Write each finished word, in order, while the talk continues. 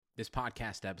This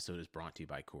podcast episode is brought to you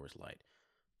by Coors Light.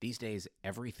 These days,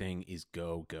 everything is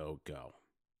go, go, go.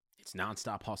 It's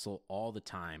nonstop hustle all the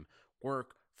time.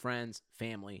 Work, friends,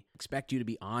 family expect you to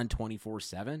be on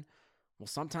 24/7. Well,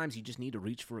 sometimes you just need to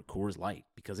reach for a Coors Light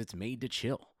because it's made to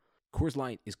chill. Coors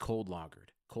Light is cold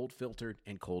lagered, cold filtered,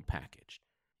 and cold packaged.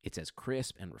 It's as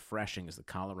crisp and refreshing as the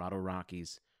Colorado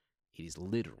Rockies. It is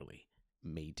literally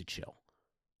made to chill.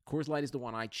 Coors Light is the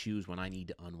one I choose when I need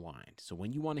to unwind. So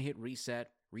when you want to hit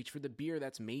reset, reach for the beer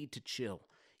that's made to chill.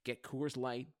 Get Coors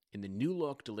Light in the new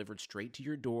look delivered straight to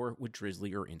your door with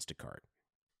Drizzly or Instacart.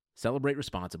 Celebrate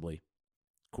responsibly.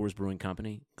 Coors Brewing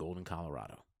Company, Golden,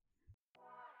 Colorado.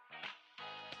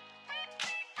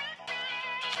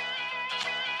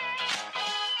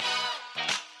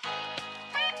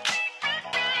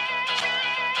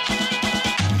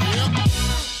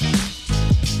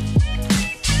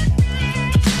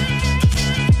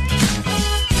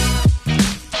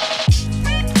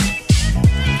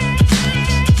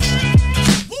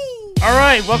 All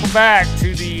right, welcome back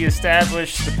to the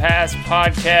Establish the Pass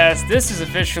podcast. This is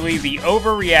officially the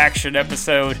overreaction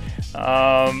episode.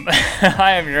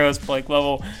 I am your host, Blake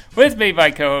Lovell, with me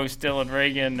my co-host, Dylan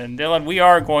Reagan. And Dylan, we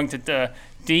are going to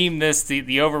deem this the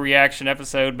overreaction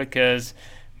episode because,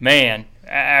 man,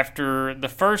 after the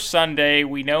first Sunday,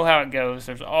 we know how it goes.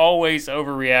 There's always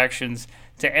overreactions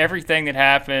to everything that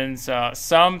happens.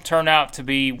 Some turn out to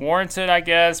be warranted, I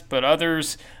guess, but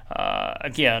others...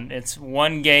 again, it's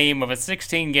one game of a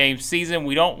 16-game season.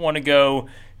 We don't want to go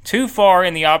too far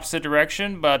in the opposite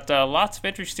direction, but lots of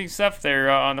interesting stuff there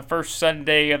on the first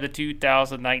Sunday of the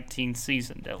 2019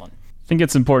 season, Dylan. I think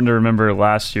it's important to remember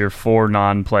last year 4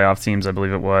 non-playoff teams, I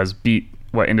believe it was, beat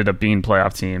what ended up being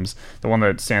playoff teams. The one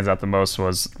that stands out the most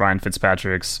was Ryan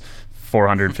Fitzpatrick's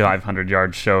 400,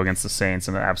 500-yard show against the Saints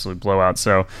in an absolute blowout.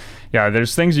 So, yeah,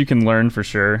 there's things you can learn for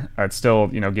sure. It's still,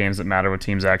 games that matter with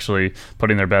teams actually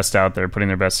putting their best out there, putting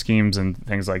their best schemes and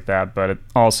things like that. But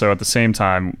also at the same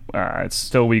time, it's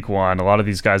still week 1. A lot of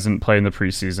these guys didn't play in the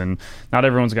preseason. Not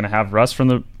everyone's going to have rust from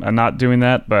the not doing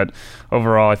that. But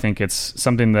overall, I think it's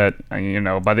something that,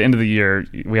 by the end of the year,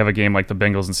 we have a game like the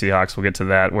Bengals and Seahawks. We'll get to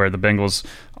that, where the Bengals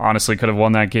honestly could have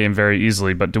won that game very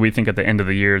easily. But do we think at the end of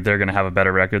the year they're going to have a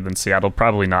better record than Seattle?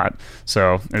 Probably not.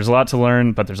 So there's a lot to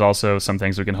learn, but there's also some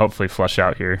things we can hopefully flush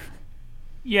out here.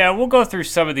 Yeah, we'll go through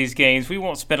some of these games. We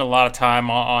won't spend a lot of time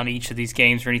on each of these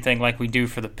games or anything like we do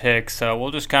for the picks. So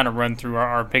we'll just kind of run through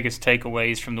our biggest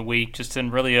takeaways from the week, just in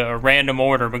really a random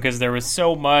order, because there was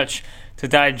so much to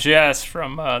digest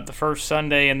from the first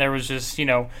Sunday, and there was just,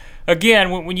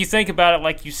 again, when you think about it,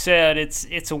 like you said,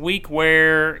 it's a week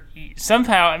where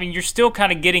somehow, you're still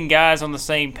kind of getting guys on the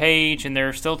same page, and there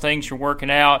are still things you're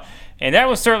working out. And that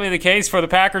was certainly the case for the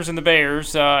Packers and the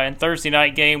Bears in Thursday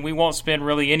night game. We won't spend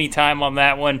really any time on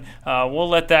that one. We'll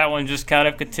let that one just kind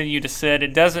of continue to sit.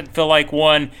 It doesn't feel like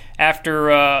one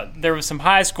after there was some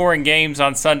high-scoring games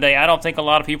on Sunday. I don't think a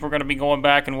lot of people are going to be going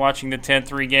back and watching the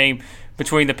 10-3 game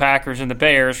between the Packers and the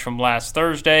Bears from last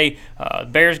Thursday.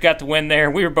 Bears got the win there.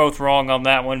 We were both wrong on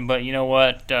that one, but you know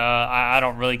what? I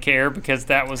don't really care, because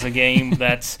that was a game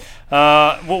that's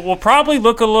will probably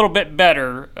look a little bit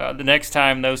better the next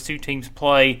time those two teams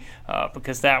play,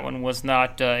 because that one was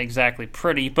not exactly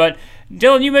pretty. But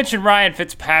Dylan, you mentioned Ryan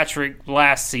Fitzpatrick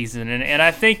last season, and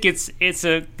I think it's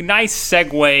a nice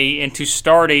segue into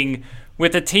starting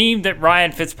with a team that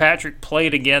Ryan Fitzpatrick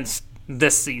played against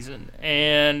this season,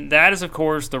 and that is, of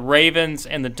course, the Ravens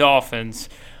and the Dolphins.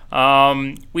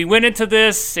 We went into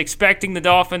this expecting the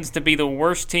Dolphins to be the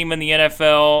worst team in the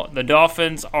NFL. The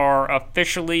Dolphins are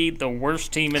officially the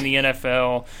worst team in the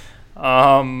NFL.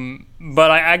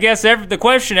 But I guess the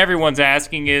question everyone's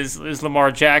asking is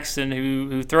Lamar Jackson,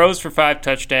 who throws for 5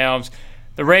 touchdowns.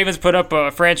 The Ravens put up a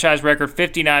franchise record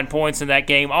 59 points in that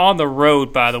game on the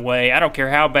road, by the way. I don't care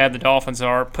how bad the Dolphins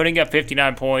are. Putting up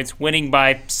 59 points, winning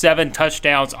by 7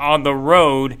 touchdowns on the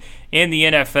road in the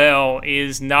NFL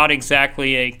is not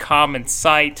exactly a common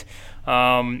sight.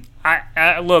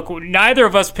 Look, neither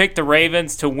of us picked the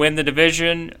Ravens to win the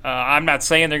division. I'm not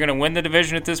saying they're going to win the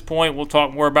division at this point. We'll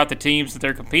talk more about the teams that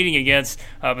they're competing against.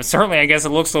 But certainly, I guess it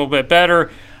looks a little bit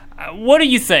better. What do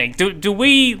you think? Do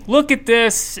we look at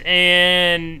this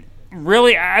and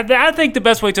really, I think the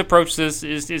best way to approach this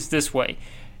is this way.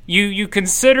 You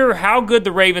consider how good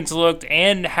the Ravens looked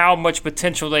and how much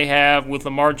potential they have with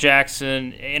Lamar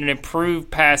Jackson in an improved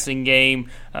passing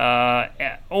game,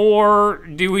 or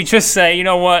do we just say, you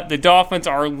know what, the Dolphins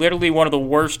are literally one of the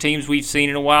worst teams we've seen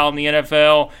in a while in the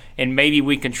NFL, and maybe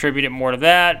we contribute it more to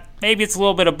that? Maybe it's a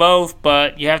little bit of both,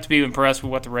 but you have to be impressed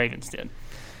with what the Ravens did.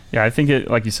 Yeah, I think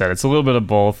like you said, it's a little bit of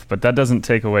both, but that doesn't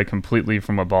take away completely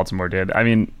from what Baltimore did. I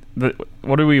mean,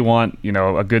 what do we want,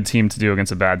 a good team to do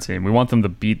against a bad team? We want them to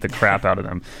beat the crap out of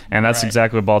them. And that's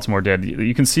exactly what Baltimore did.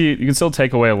 You can still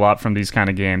take away a lot from these kind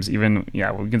of games. Even,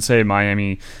 we can say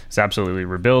Miami is absolutely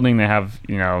rebuilding. They have,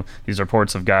 these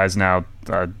reports of guys now,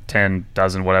 10,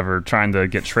 dozen, whatever, trying to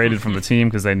get traded from the team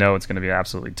because they know it's going to be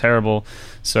absolutely terrible.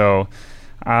 So,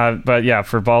 but yeah,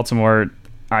 for Baltimore,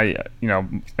 I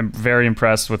am very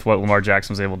impressed with what Lamar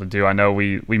Jackson was able to do. I know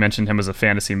we mentioned him as a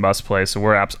fantasy must play, so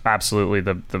we're absolutely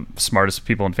the smartest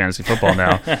people in fantasy football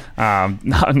now.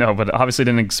 No, but obviously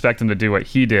didn't expect him to do what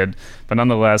he did. But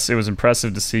nonetheless, it was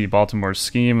impressive to see Baltimore's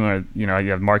scheme. You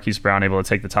have Marquise Brown able to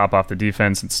take the top off the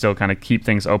defense and still kind of keep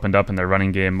things opened up in their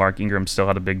running game. Mark Ingram still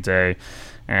had a big day.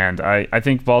 And I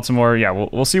think Baltimore,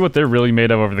 we'll see what they're really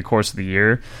made of over the course of the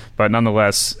year. But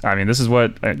nonetheless, I mean, this is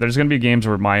what there's going to be games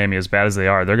where Miami, as bad as they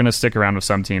are, they're going to stick around with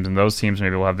some teams, and those teams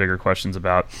maybe we'll have bigger questions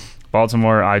about.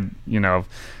 Baltimore,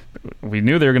 we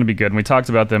knew they were going to be good, and we talked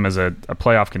about them as a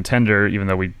playoff contender, even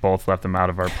though we both left them out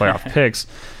of our playoff picks.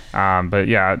 But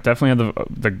yeah, definitely had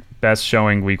the best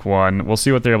showing week one. We'll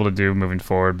see what they're able to do moving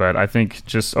forward. But I think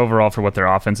just overall for what their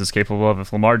offense is capable of,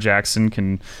 if Lamar Jackson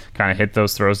can kind of hit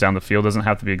those throws down the field, doesn't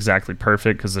have to be exactly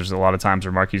perfect because there's a lot of times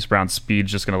where Marquise Brown's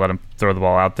speed's just going to let him throw the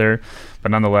ball out there.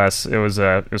 But nonetheless, it was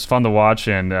fun to watch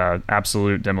and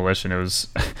absolute demolition. It was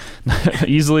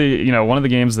easily one of the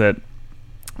games that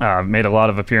made a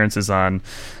lot of appearances on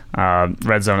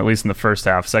Red Zone, at least in the first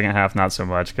half. Second half, not so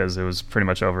much because it was pretty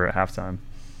much over at halftime.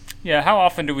 Yeah, how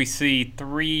often do we see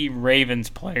 3 Ravens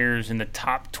players in the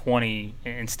top 20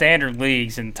 in standard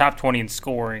leagues and top 20 in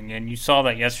scoring? And you saw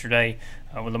that yesterday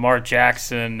with Lamar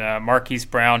Jackson, Marquise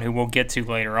Brown, who we'll get to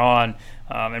later on,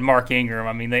 and Mark Ingram.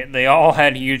 I mean, they all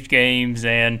had huge games.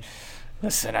 And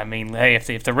listen, I mean, hey,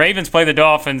 if the Ravens play the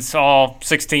Dolphins all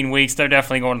 16 weeks, they're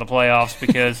definitely going to the playoffs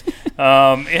because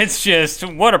it's just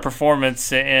what a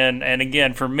performance. And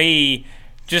again, for me,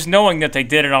 just knowing that they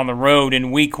did it on the road in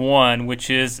week one, which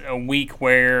is a week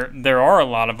where there are a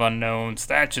lot of unknowns,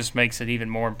 that just makes it even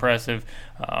more impressive.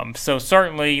 So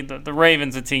certainly the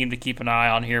Ravens a team to keep an eye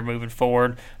on here moving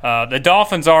forward. The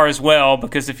Dolphins are as well,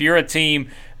 because if you're a team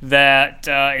that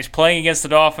is playing against the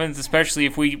Dolphins, especially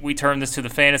if we turn this to the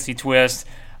fantasy twist,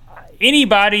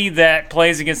 anybody that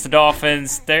plays against the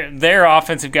Dolphins, their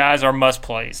offensive guys are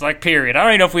must-plays, like, period. I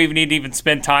don't even know if we need to even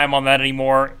spend time on that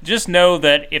anymore. Just know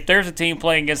that if there's a team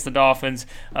playing against the Dolphins,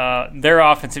 their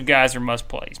offensive guys are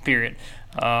must-plays, period.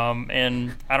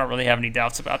 And I don't really have any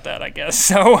doubts about that, I guess.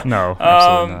 So no,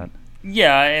 absolutely not.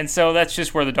 Yeah, and so that's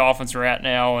just where the Dolphins are at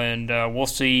now, and we'll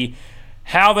see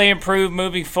how they improve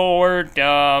moving forward.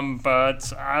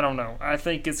 But I don't know. I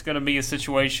think it's going to be a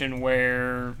situation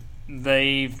where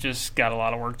they've just got a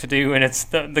lot of work to do, and it's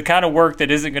the kind of work that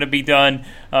isn't going to be done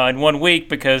in 1 week,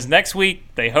 because next week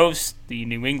they host the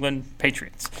New England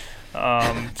Patriots.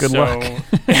 Good luck.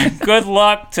 Good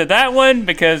luck to that one,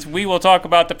 because we will talk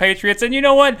about the Patriots. And you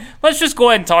know what? Let's just go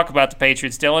ahead and talk about the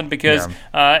Patriots, Dylan, because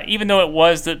even though it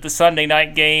was the Sunday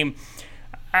night game,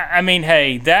 I mean,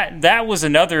 hey, that was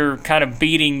another kind of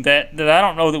beating that I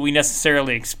don't know that we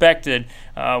necessarily expected.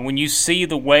 When you see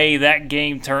the way that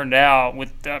game turned out,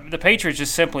 with the Patriots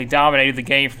just simply dominated the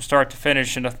game from start to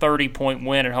finish in a 30-point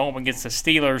win at home against the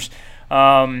Steelers.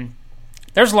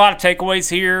 There's a lot of takeaways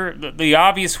here. The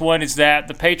obvious one is that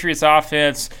the Patriots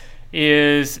offense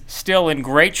is still in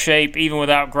great shape even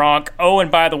without Gronk. Oh, and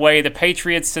by the way, the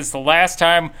Patriots, since the last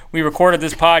time we recorded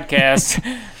this podcast,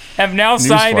 have now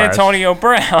signed Antonio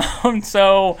Brown.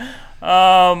 So,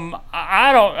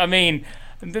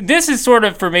 this is sort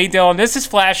of, for me, Dylan, this is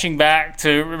flashing back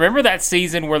to, remember that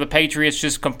season where the Patriots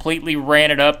just completely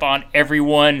ran it up on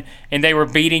everyone and they were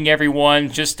beating everyone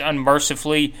just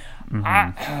unmercifully?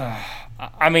 Mm-hmm.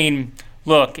 I mean,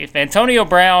 look, if Antonio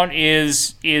Brown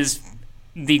is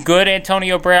the good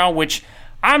Antonio Brown, which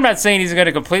I'm not saying he's going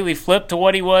to completely flip to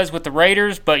what he was with the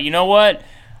Raiders, but you know what?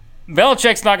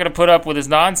 Belichick's not going to put up with his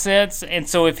nonsense, and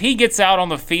so if he gets out on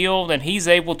the field and he's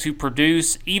able to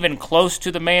produce even close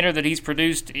to the manner that he's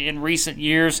produced in recent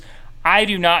years, I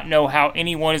do not know how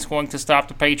anyone is going to stop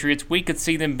the Patriots. We could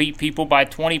see them beat people by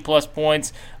 20-plus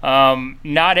points.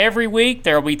 Not every week.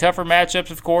 There will be tougher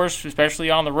matchups, of course, especially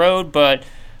on the road, but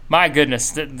my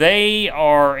goodness, they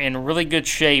are in really good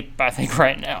shape, I think,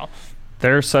 right now.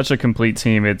 They're such a complete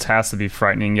team. It has to be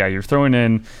frightening. Yeah, you're throwing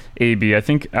in AB. I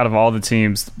think out of all the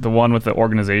teams, the one with the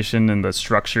organization and the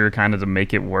structure kind of to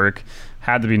make it work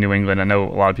had to be New England. I know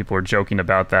a lot of people were joking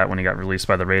about that when he got released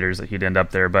by the Raiders that he'd end up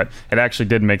there, but it actually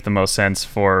did make the most sense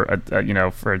for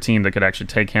a team that could actually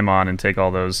take him on and take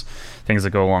all those things that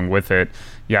go along with it.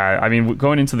 Yeah, I mean,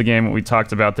 going into the game, we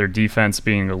talked about their defense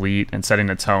being elite and setting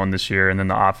the tone this year, and then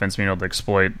the offense being able to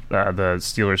exploit the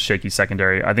Steelers' shaky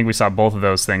secondary. I think we saw both of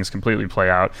those things completely play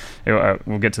out.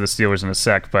 We'll get to the Steelers in a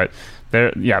sec, but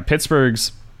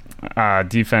Pittsburgh's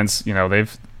defense,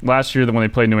 they've last year when they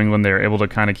played New England, they were able to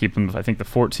kind of keep them, I think, the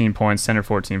 10 or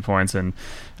 14 points, and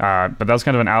but that was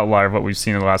kind of an outlier of what we've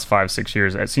seen in the last 5-6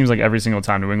 years. It seems like every single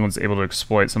time New England's able to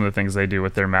exploit some of the things they do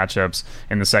with their matchups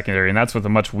in the secondary, and that's with a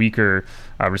much weaker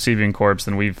receiving corps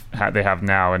than they have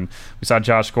now. And we saw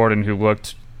Josh Gordon, who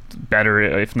looked better,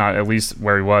 if not at least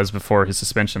where he was before his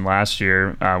suspension last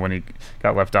year when he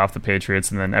got left off the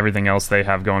Patriots, and then everything else they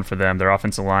have going for them. Their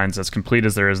offensive line's as complete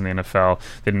as there is in the NFL.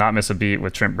 They did not miss a beat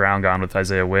with Trent Brown gone, with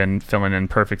Isaiah Wynn filling in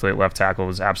perfectly at left tackle. It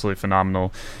was absolutely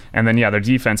phenomenal. And then their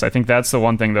defense, I think that's the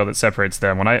one thing though that separates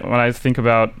them. When I think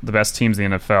about the best teams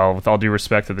in the NFL, with all due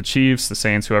respect to the Chiefs, the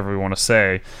Saints, whoever we want to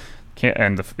say,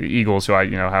 and the Eagles, who I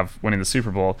have winning the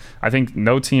Super Bowl, I think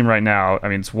no team right now, I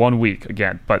mean, it's 1 week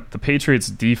again, but the Patriots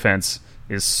defense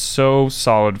is so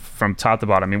solid from top to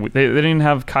bottom. I mean, they didn't even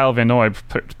have Kyle Van Noy,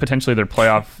 potentially their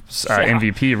playoff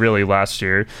MVP really last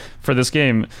year, for this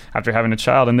game after having a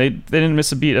child, and they didn't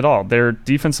miss a beat at all. Their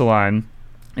defensive line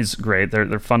is great.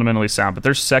 They're fundamentally sound, but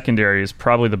their secondary is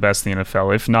probably the best in the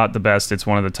NFL. If not the best, it's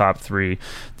one of the top 3.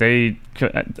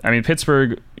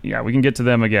 Pittsburgh, we can get to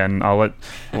them again.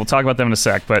 We'll talk about them in a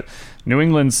sec, but New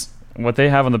England's, what they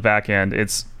have on the back end,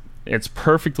 it's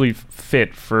perfectly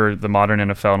fit for the modern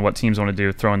NFL and what teams want to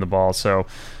do throwing the ball. So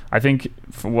I think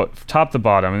top to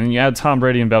bottom, and then you add Tom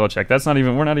Brady and Belichick.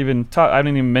 I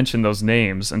didn't even mention those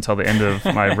names until the end of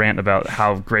my rant about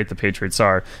how great the Patriots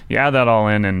are. You add that all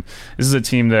in, and this is a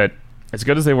team that, as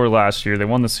good as they were last year, they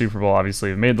won the Super Bowl, obviously.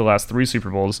 They've made the last 3 Super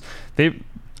Bowls.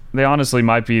 They honestly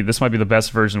might be the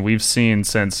best version we've seen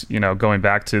since, going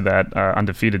back to that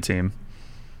undefeated team.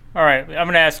 All right, I'm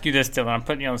going to ask you this, Dylan. I'm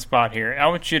putting you on the spot here. I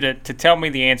want you to tell me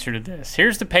the answer to this.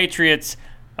 Here's the Patriots'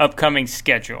 upcoming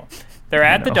schedule. They're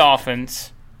at the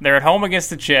Dolphins. They're at home against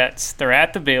the Jets. They're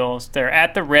at the Bills. They're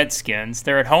at the Redskins.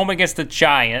 They're at home against the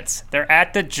Giants. They're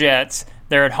at the Jets.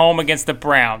 They're at home against the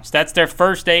Browns. That's their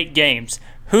first 8 games.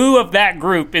 Who of that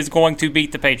group is going to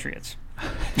beat the Patriots?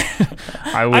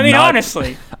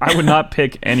 Honestly. I would not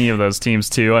pick any of those teams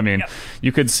too. I mean,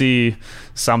 You could see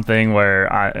something where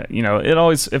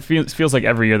it feels like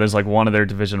every year there's like one of their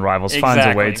division rivals finds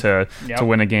a way to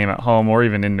win a game at home, or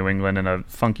even in New England in a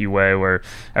funky way where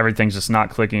everything's just not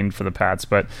clicking for the Pats.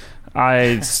 But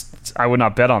I would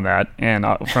not bet on that. And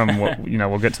from what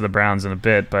we'll get to the Browns in a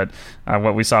bit, but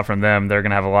what we saw from them, they're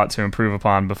going to have a lot to improve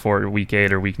upon before Week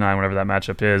 8 or Week 9, whatever that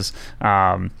matchup is.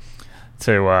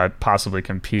 To possibly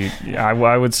compete.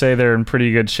 I would say they're in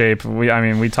pretty good shape.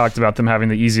 We talked about them having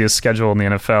the easiest schedule in the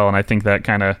NFL, and I think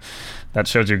that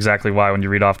shows you exactly why when you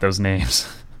read off those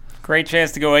names. Great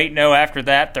chance to go 8-0 after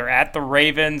that. They're at the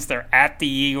Ravens, they're at the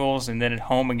Eagles, and then at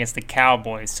home against the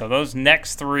Cowboys. So those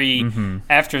next 3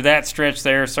 after that stretch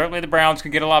there, certainly the Browns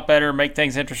could get a lot better, make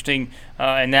things interesting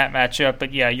in that matchup.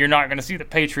 But, you're not going to see the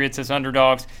Patriots as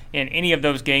underdogs in any of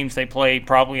those games they play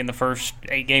probably in the first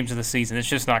 8 games of the season. It's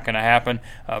just not going to happen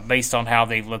based on how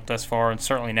they've looked thus far, and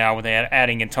certainly now with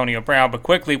adding Antonio Brown. But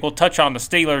quickly, we'll touch on the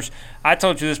Steelers. I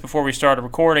told you this before we started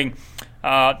recording.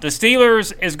 The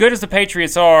Steelers, as good as the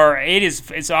Patriots are,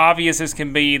 it's obvious as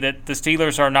can be that the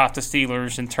Steelers are not the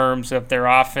Steelers in terms of their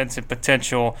offensive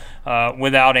potential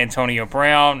without Antonio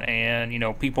Brown, and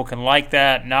people can like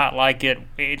that, not like it.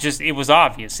 It was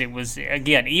obvious. It was,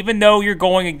 again, even though you're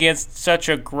going against such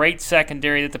a great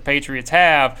secondary that the Patriots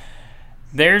have,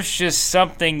 there's just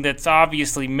something that's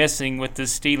obviously missing with the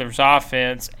Steelers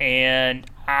offense, and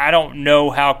I don't know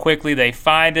how quickly they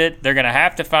find it. They're going to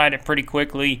have to find it pretty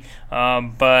quickly,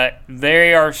 but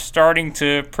they are starting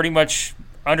to pretty much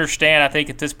understand, I think,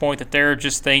 at this point that there are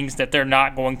just things that they're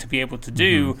not going to be able to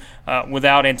do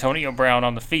without Antonio Brown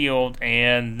on the field,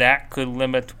 and that could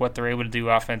limit what they're able to do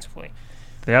offensively.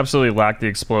 They absolutely lack the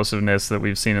explosiveness that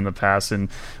we've seen in the past, and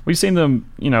we've seen them,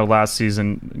 last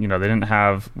season, they didn't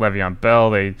have Le'Veon Bell.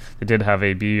 They did have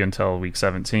AB until Week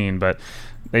 17, but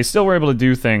they still were able to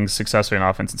do things successfully in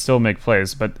offense and still make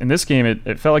plays. But in this game,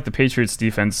 it felt like the Patriots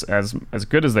defense, as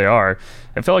good as they are,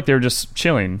 it felt like they were just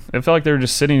chilling. It felt like they were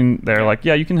just sitting there like,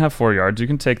 you can have 4 yards. You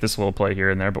can take this little play here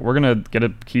and there, but we're going to get a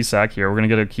key sack here. We're going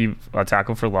to get a key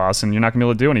tackle for loss, and you're not going to be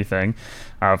able to do anything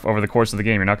over the course of the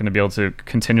game. You're not going to be able to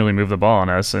continually move the ball on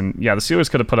us. And, the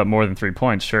Steelers could have put up more than 3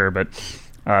 points, sure, but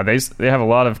They have a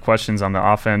lot of questions on the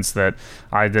offense that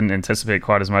I didn't anticipate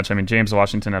quite as much. I mean, James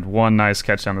Washington had one nice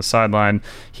catch down the sideline.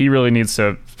 He really needs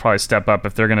to probably step up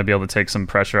if they're going to be able to take some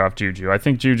pressure off Juju. I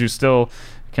think Juju still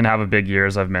can have a big year,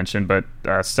 as I've mentioned, but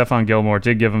Stephon Gilmore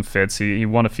did give him fits. He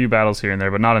won a few battles here and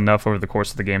there, but not enough over the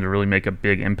course of the game to really make a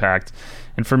big impact.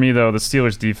 And for me, though, the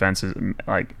Steelers' defense is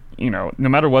like, no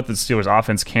matter what the Steelers'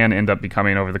 offense can end up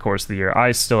becoming over the course of the year,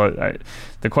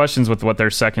 the questions with what their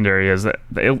secondary is, that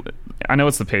I know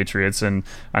it's the Patriots, and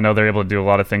I know they're able to do a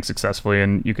lot of things successfully,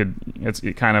 and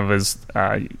it kind of is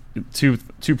 2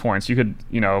 points. You could,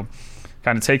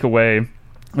 kind of take away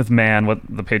with man what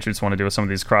the Patriots want to do with some of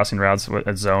these crossing routes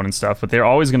at zone and stuff, but they're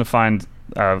always going to find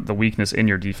the weakness in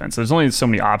your defense. There's only so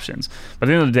many options, but at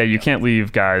the end of the day, you can't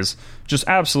leave guys just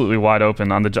absolutely wide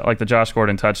open on the Josh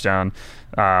Gordon touchdown,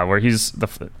 where he's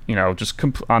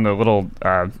on the little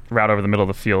route over the middle of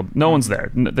the field. No one's there.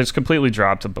 There's completely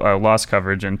dropped, lost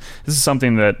coverage, and this is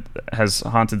something that has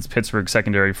haunted Pittsburgh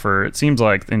secondary for, it seems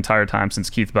like, the entire time since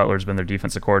Keith Butler's been their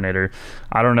defensive coordinator.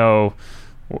 I don't know.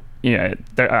 I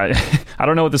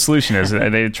don't know what the solution is.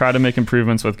 They try to make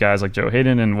improvements with guys like Joe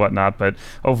Hayden and whatnot, but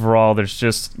overall, there's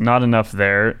just not enough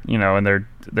there. And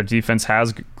their defense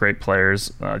has great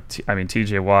players.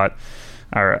 T.J. Watt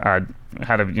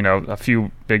had a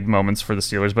few big moments for the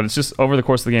Steelers, but it's just over the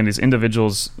course of the game, these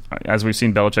individuals, as we've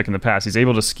seen Belichick in the past, he's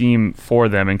able to scheme for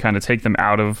them and kind of take them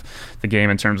out of the game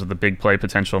in terms of the big play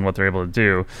potential and what they're able to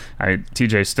do.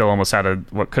 TJ still almost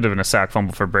had what could have been a sack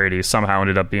fumble for Brady, somehow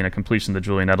ended up being a completion to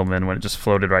Julian Edelman when it just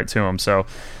floated right to him. So,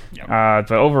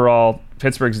 but overall,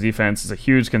 Pittsburgh's defense is a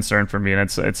huge concern for me, and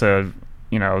it's a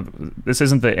this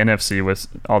isn't the NFC with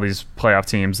all these playoff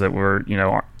teams that we're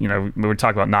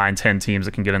talking about 9-10 teams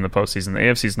that can get in the postseason. The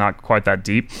AFC is not quite that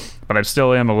deep, but I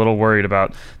still am a little worried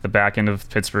about the back end of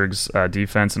Pittsburgh's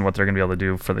defense and what they're going to be able to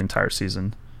do for the entire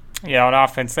season. Yeah, on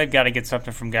offense, they've got to get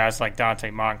something from guys like Dante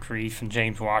Moncrief and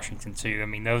James Washington, too. I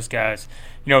mean, those guys,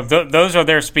 those are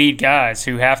their speed guys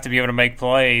who have to be able to make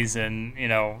plays. And,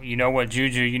 what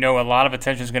Juju, a lot of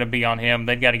attention is going to be on him.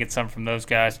 They've got to get something from those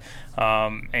guys.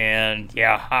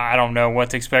 I don't know what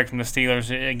to expect from the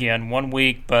Steelers. Again, 1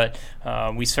 week, but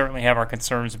we certainly have our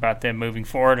concerns about them moving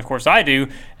forward. Of course, I do,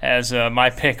 as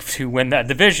my pick to win that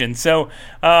division. So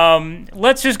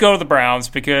let's just go to the Browns,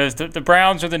 because the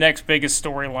Browns are the next biggest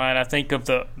storyline, I think, of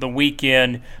the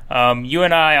weekend. You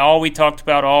and I, all we talked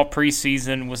about all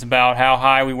preseason was about how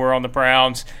high we were on the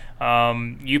Browns.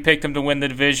 You picked them to win the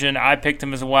division. I picked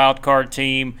them as a wild card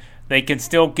team. They can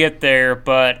still get there,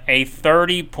 but a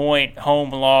 30-point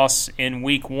home loss in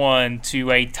week 1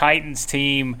 to a Titans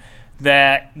team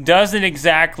that doesn't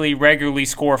exactly regularly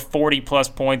score 40-plus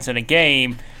points in a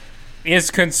game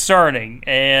is concerning,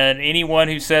 and anyone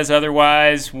who says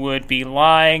otherwise would be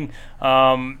lying.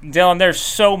 Dylan, there's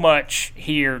so much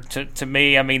here to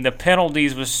me. I mean, the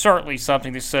penalties was certainly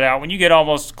something that stood out. When you get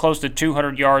almost close to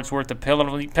 200 yards worth of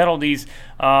penalties,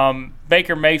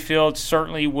 Baker Mayfield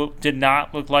certainly did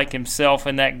not look like himself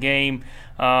in that game.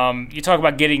 You talk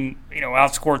about getting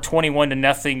outscored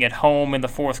 21-0 at home in the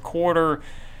fourth quarter.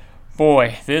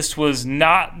 Boy, this was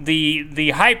not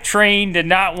the hype train did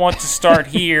not want to start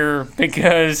here,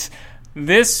 because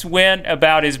this went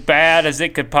about as bad as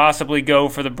it could possibly go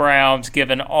for the Browns,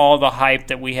 given all the hype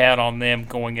that we had on them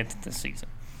going into the season.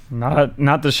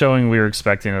 Not the showing we were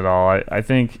expecting at all. I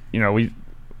think we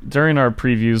during our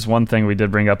previews, one thing we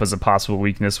did bring up as a possible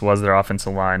weakness was their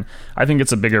offensive line. I think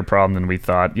it's a bigger problem than we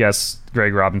thought. Yes,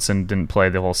 Greg Robinson didn't play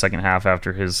the whole second half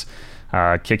after his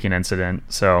kicking incident,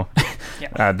 so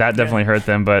that definitely hurt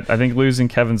them. But I think losing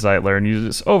Kevin Zeitler, and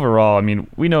just overall, I mean,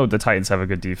 we know the Titans have a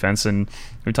good defense, and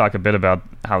we talk a bit about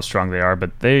how strong they are,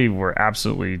 but they were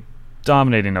absolutely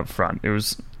dominating up front. It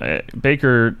was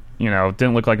Baker,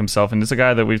 didn't look like himself, and it's a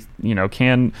guy that we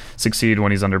can succeed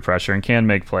when he's under pressure and can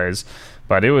make plays,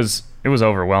 but it was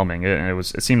overwhelming. It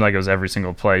seemed like it was every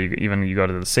single play. Even you go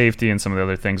to the safety and some of the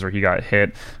other things where he got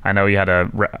hit. I know he had a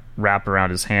wrap around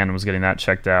his hand and was getting that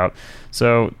checked out.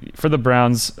 So for the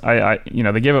Browns,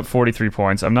 they gave up 43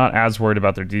 points. I'm not as worried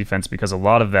about their defense, because a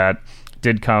lot of that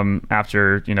did come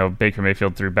after Baker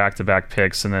Mayfield threw back-to-back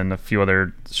picks and then a few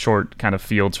other short kind of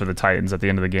fields for the Titans at the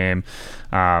end of the game.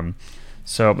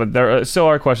 But there still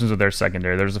are questions with their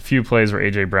secondary. There's a few plays where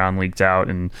A.J. Brown leaked out,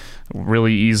 and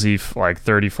really easy, 30,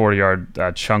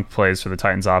 40-yard chunk plays for the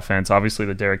Titans offense. Obviously,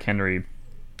 the Derrick Henry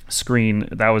screen,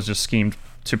 that was just schemed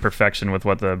to perfection with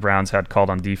what the Browns had called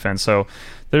on defense. So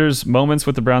there's moments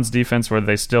with the Browns defense where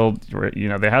they still,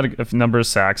 they had a number of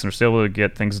sacks and were still able to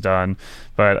get things done.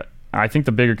 But I think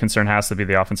the bigger concern has to be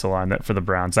the offensive line for the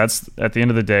Browns. That's, at the end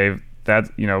of the day, that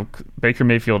Baker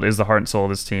Mayfield is the heart and soul of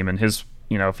this team, and his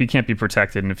if he can't be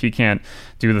protected and if he can't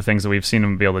do the things that we've seen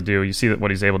him be able to do, you see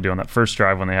what he's able to do on that first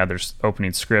drive when they had their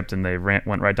opening script and they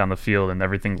went right down the field and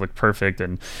everything looked perfect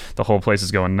and the whole place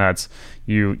is going nuts.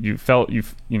 You felt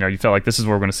like this is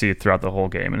what we're going to see throughout the whole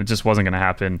game, and it just wasn't going to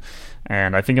happen.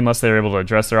 And I think unless they're able to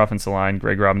address their offensive line,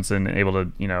 Greg Robinson able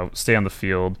to stay on the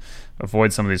field,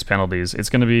 avoid some of these penalties,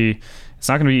 it's not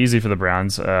going to be easy for the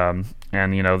Browns. And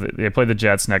they play the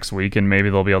Jets next week, and maybe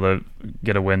they'll be able to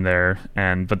get a win there.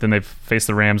 But then they face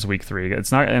the Rams week 3.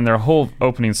 It's not, and their whole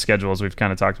opening schedule, as we've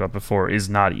kind of talked about before, is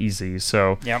not easy.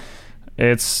 So yep.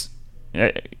 It's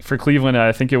for Cleveland.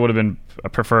 I think it would have been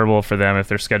preferable for them if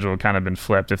their schedule had kind of been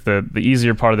flipped. If the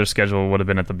easier part of their schedule would have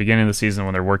been at the beginning of the season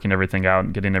when they're working everything out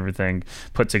and getting everything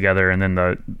put together, and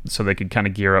then so they could kind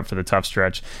of gear up for the tough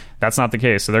stretch. That's not the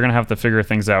case. So they're going to have to figure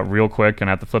things out real quick and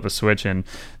have to flip a switch, and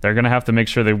they're going to have to make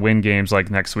sure they win games like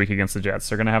next week against the Jets.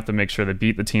 They're going to have to make sure they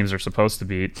beat the teams they're supposed to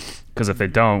beat, because if they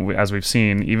don't, as we've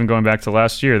seen, even going back to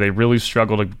last year, they really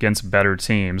struggled against better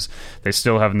teams. They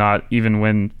still have not, even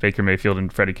when Baker Mayfield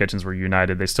and Freddie Kitchens were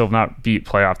united, they still have not beat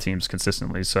playoff teams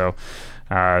consistently. So,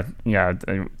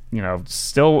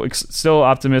 still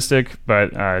optimistic,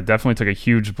 but definitely took a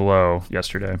huge blow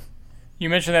yesterday. You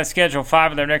mentioned that schedule.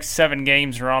 5 of their next 7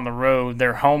 games are on the road.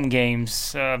 Their home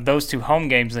games, those 2 home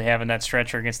games they have in that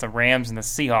stretch are against the Rams and the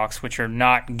Seahawks, which are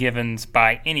not givens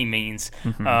by any means.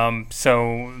 Mm-hmm.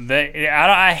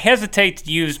 I hesitate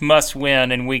to use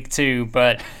must-win in week 2,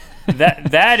 but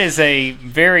that is a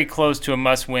very close to a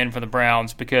must-win for the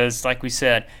Browns because, like we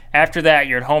said, after that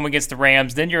you're at home against the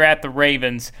Rams, then you're at the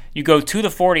Ravens. You go to the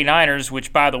 49ers,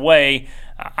 which, by the way,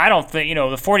 I don't think,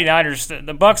 the 49ers,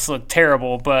 the Bucs look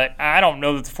terrible, but I don't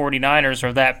know that the 49ers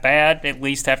are that bad, at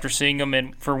least after seeing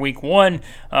them for week 1.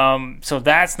 So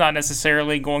that's not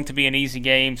necessarily going to be an easy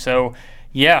game. So,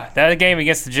 yeah, that game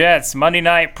against the Jets, Monday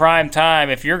night prime time,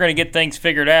 if you're going to get things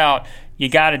figured out, you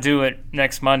got to do it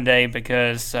next Monday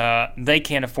because they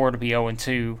can't afford to be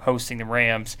 0-2 hosting the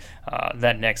Rams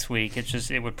that next week.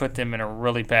 It would put them in a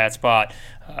really bad spot.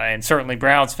 And certainly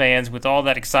Browns fans, with all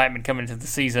that excitement coming into the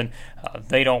season,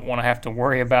 they don't want to have to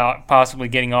worry about possibly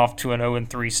getting off to an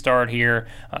 0-3 start here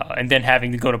and then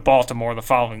having to go to Baltimore the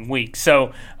following week.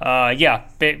 So,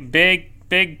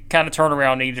 big kind of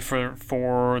turnaround needed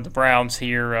for the Browns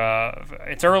here.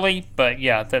 It's early, but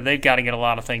yeah, they've got to get a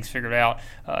lot of things figured out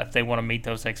if they want to meet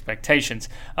those expectations.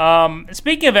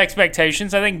 Speaking of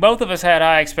expectations, I think both of us had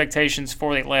high expectations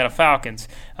for the Atlanta Falcons.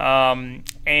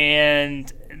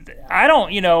 And I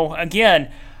don't,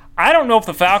 I don't know if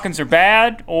the Falcons are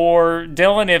bad or,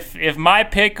 Dylan, if my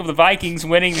pick of the Vikings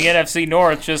winning the NFC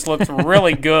North just looked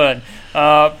really good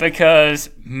because,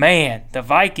 man, the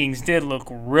Vikings did look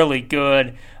really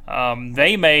good.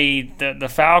 They made the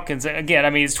Falcons,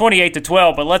 again, it's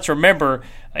 28-12, but let's remember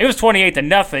it was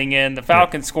 28-0, and the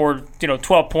Falcons scored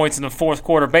 12 points in the fourth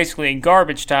quarter, basically in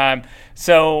garbage time.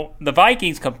 So the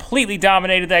Vikings completely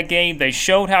dominated that game. They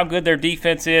showed how good their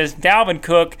defense is. Dalvin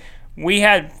Cook, we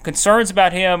had concerns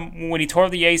about him when he tore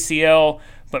the ACL,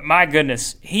 but my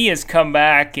goodness, he has come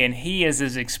back, and he is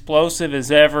as explosive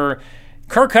as ever.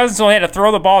 Kirk Cousins only had to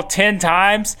throw the ball 10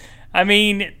 times.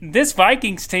 This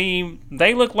Vikings team,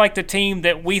 they look like the team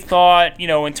that we thought,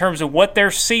 in terms of what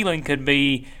their ceiling could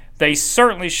be. They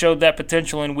certainly showed that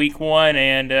potential in week 1,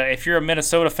 and if you're a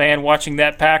Minnesota fan watching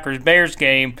that Packers-Bears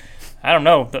game, I don't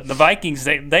know. The Vikings,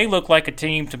 they look like a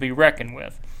team to be reckoned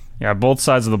with. Yeah, both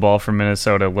sides of the ball from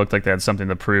Minnesota looked like they had something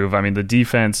to prove. The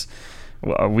defense,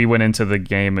 we went into the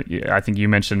game, I think you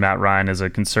mentioned Matt Ryan as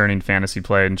a concerning fantasy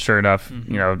play, and sure enough,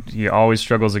 he always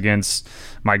struggles against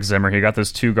Mike Zimmer. He got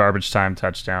those 2 garbage time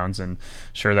touchdowns, and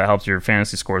sure, that helped your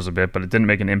fantasy scores a bit, but it didn't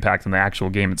make an impact on the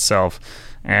actual game itself.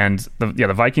 And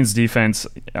the Vikings defense,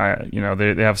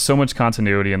 they have so much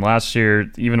continuity, and last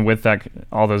year, even with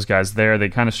all those guys there, they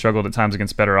kind of struggled at times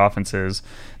against better offenses.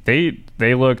 They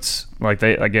looked like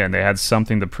they had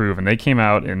something to prove, and they came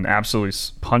out and absolutely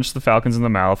punched the Falcons in the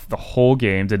mouth the whole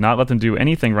game, did not let them do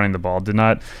anything running the ball, did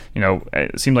not,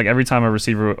 it seemed like every time a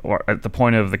receiver or at the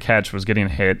point of the catch was getting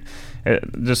hit,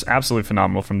 just absolutely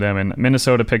phenomenal from them. And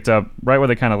Minnesota picked up right where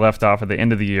they kind of left off at the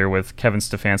end of the year with Kevin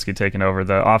Stefanski taking over.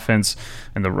 The offense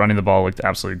and the running the ball looked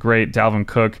absolutely great. Dalvin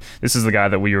Cook, this is the guy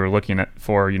that we were looking at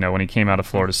for, when he came out of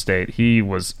Florida State. He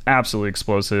was absolutely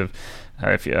explosive.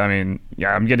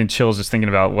 I'm getting chills just thinking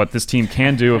about what this team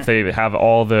can do if they have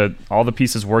all the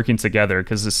pieces working together,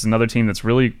 because this is another team that's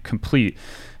really complete.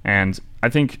 And I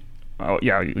think,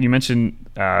 you mentioned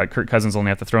Kirk Cousins only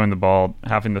having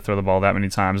to throw the ball that many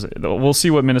times. We'll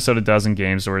see what Minnesota does in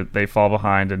games where they fall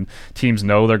behind and teams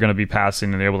know they're going to be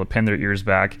passing and they're able to pin their ears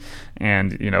back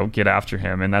and get after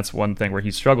him. And that's one thing where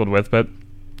he struggled with, but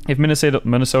if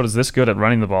Minnesota's this good at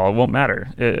running the ball, it won't matter.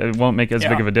 It won't make as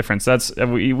big of a difference.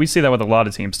 We see that with a lot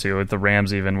of teams too, with the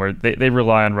Rams even, where they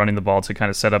rely on running the ball to kind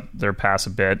of set up their pass a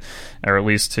bit, or at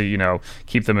least to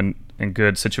keep them in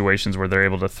good situations where they're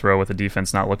able to throw with the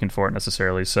defense not looking for it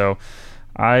necessarily. So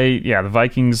the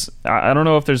Vikings, I don't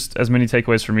know if there's as many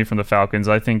takeaways for me from the Falcons.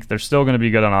 I think they're still going to be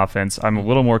good on offense. I'm a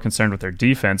little more concerned with their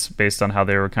defense based on how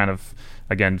they were kind of,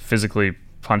 again, physically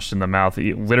punched in the mouth.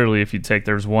 Literally, if you take,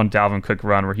 there's one Dalvin Cook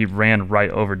run where he ran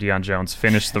right over Deion Jones,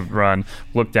 finished the run,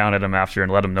 looked down at him after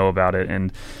and let him know about it.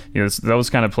 And those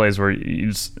kind of plays where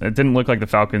it didn't look like the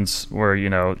Falcons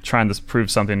were trying to prove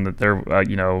something that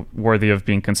they're worthy of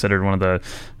being considered one of the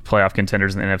playoff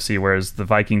contenders in the NFC, whereas the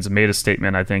Vikings made a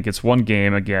statement. I think it's one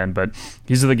game again, but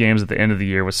these are the games at the end of the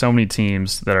year with so many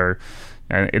teams that are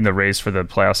in the race for the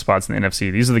playoff spots in the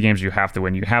NFC. These are the games you have to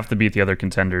win. You have to beat the other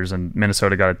contenders, and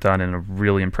Minnesota got it done in a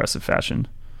really impressive fashion.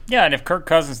 Yeah, and if Kirk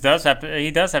Cousins does have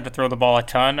to throw the ball a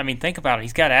ton. I mean, think about it.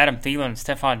 He's got Adam Thielen and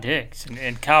Stephon Diggs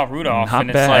and Kyle Rudolph. Not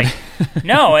and bad. It's like,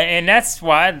 no, and that's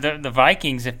why the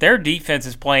Vikings, if their defense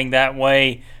is playing that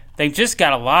way, they've just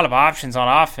got a lot of options on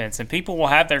offense, and people will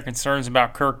have their concerns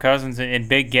about Kirk Cousins in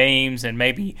big games, and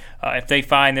maybe if they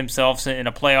find themselves in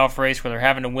a playoff race where they're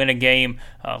having to win a game,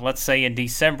 let's say in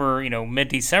December,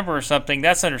 mid-December or something,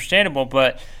 that's understandable.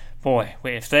 But boy,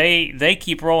 if they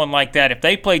keep rolling like that, if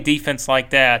they play defense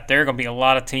like that, there are going to be a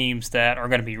lot of teams that are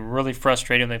going to be really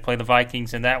frustrated when they play the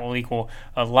Vikings, and that will equal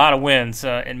a lot of wins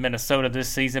in Minnesota this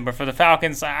season. But for the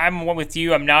Falcons, I'm with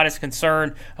you. I'm not as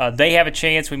concerned. They have a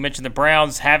chance. We mentioned the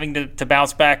Browns having to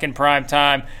bounce back in prime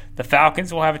time. The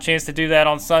Falcons will have a chance to do that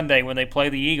on Sunday when they play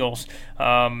the Eagles,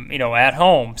 at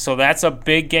home. So that's a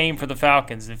big game for the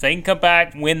Falcons. If they can come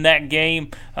back, win that game,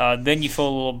 then you feel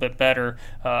a little bit better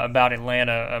about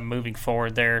Atlanta moving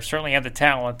forward there. Certainly have the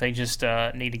talent. They just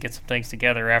need to get some things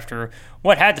together after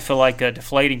what had to feel like a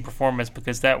deflating performance,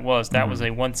 because that was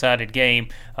a one-sided game,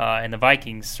 and the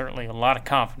Vikings certainly a lot of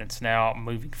confidence now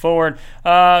moving forward.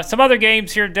 Some other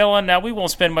games here, Dylan. Now, we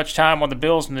won't spend much time on the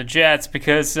Bills and the Jets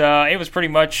because it was pretty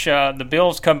much the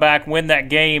Bills come back, win that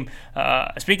game.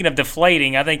 Speaking of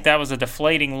deflating, I think that was a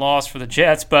deflating loss for the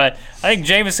Jets, but I think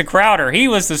Jamison Crowder, he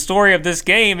was the story of this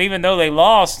game, even though they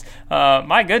lost.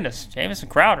 My goodness, Jamison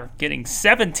Crowder getting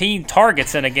 17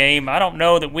 targets in a game. I don't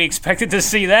know that we expected to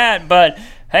see that, but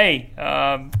hey,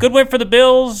 good win for the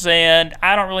Bills, and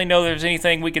I don't really know there's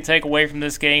anything we could take away from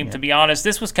this game, to be honest.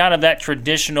 This was kind of that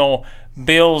traditional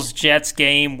Bills-Jets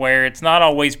game where it's not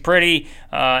always pretty,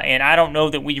 and I don't know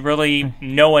that we really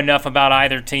know enough about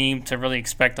either team to really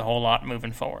expect a whole lot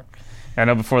moving forward. I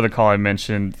know before the call I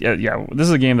mentioned, this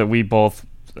is a game that we both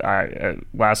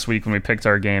last week when we picked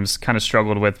our games kind of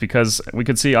struggled with because we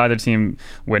could see either team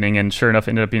winning, and sure enough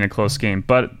ended up being a close game.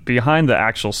 But behind the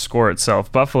actual score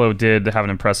itself, Buffalo did have an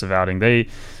impressive outing. They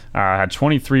had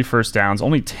 23 first downs,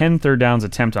 only 10 third downs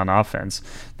attempt on offense.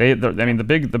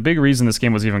 The big reason this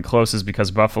game was even close is because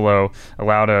Buffalo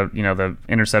allowed the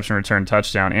interception return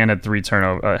touchdown and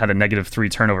had a negative 3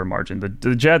 turnover margin.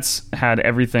 The Jets had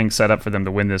everything set up for them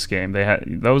to win this game. They had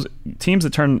those teams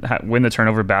that win the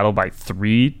turnover battle by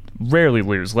 3 rarely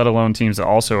lose, let alone teams that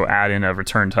also add in a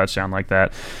return touchdown like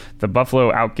that. The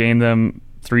Buffalo outgained them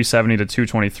 370 to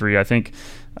 223. I think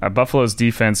Buffalo's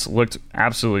defense looked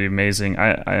absolutely amazing.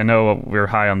 I know we were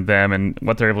high on them and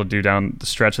what they're able to do down the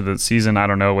stretch of the season. I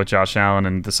don't know with Josh Allen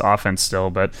and this offense still,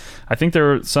 but I think there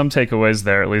were some takeaways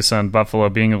there, at least on Buffalo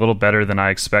being a little better than I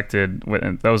expected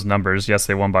with those numbers. Yes,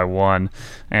 they won by 1.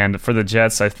 And for the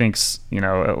Jets, I think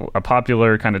a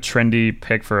popular kind of trendy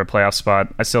pick for a playoff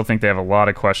spot. I still think they have a lot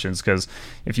of questions because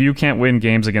if you can't win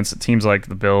games against teams like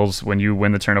the Bills when you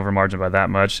win the turnover margin by that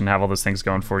much and have all those things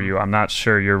going for you, I'm not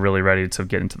sure you're really ready to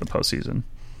get into the postseason.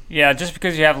 Yeah, just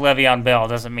because you have Le'Veon Bell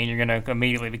doesn't mean you're going to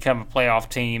immediately become a playoff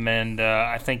team. And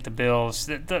I think the Bills,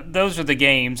 those are the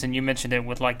games, and you mentioned it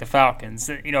with like the Falcons.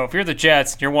 If you're the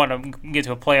Jets and you're wanting to get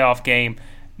to a playoff game,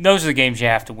 those are the games you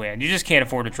have to win. You just can't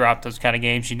afford to drop those kind of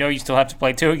games. You still have to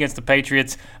play 2 against the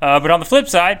Patriots. But on the flip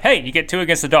side, hey, you get 2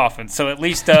 against the Dolphins. So at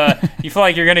least you feel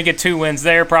like you're going to get 2 wins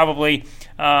there probably.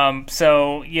 That's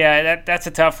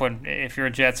a tough one if you're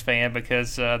a Jets fan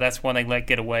because that's one they let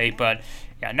get away. But,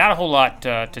 yeah, not a whole lot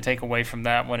to take away from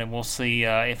that one, and we'll see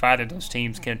if either of those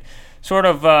teams can sort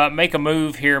of make a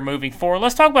move here moving forward.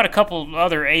 Let's talk about a couple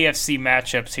other AFC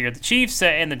matchups here. The Chiefs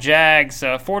and the Jags,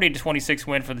 40-26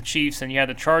 win for the Chiefs, and you had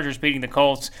the Chargers beating the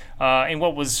Colts in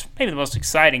what was maybe the most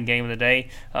exciting game of the day.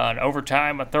 In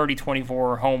overtime, a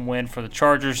 30-24 home win for the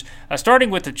Chargers. Starting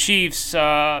with the Chiefs,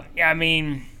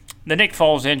 the Nick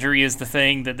Foles injury is the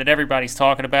thing that everybody's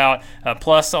talking about.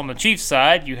 Plus, on the Chiefs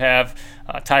side, you have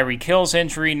Tyreek Hill's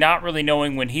injury, not really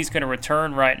knowing when he's going to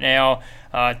return right now.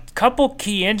 Couple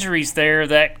key injuries there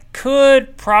that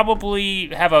could probably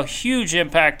have a huge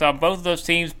impact on both of those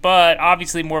teams, but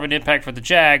obviously more of an impact for the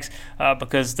Jags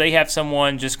because they have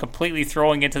someone just completely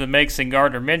throwing into the mix in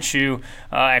Gardner Minshew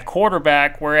at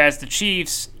quarterback, whereas the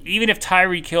Chiefs, even if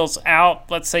Tyreek Hill's out,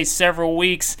 let's say several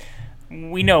weeks,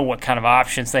 we know what kind of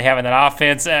options they have in that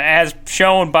offense, as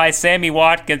shown by Sammy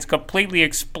Watkins completely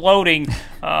exploding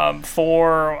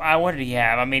for, what did he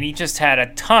have? I mean, he just had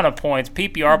a ton of points,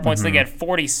 PPR points. They got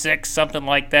 46, something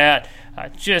like that.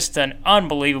 Just an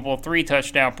unbelievable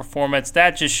 3-touchdown performance.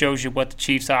 That just shows you what the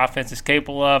Chiefs' offense is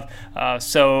capable of.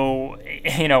 So,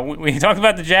 we talked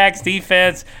about the Jags'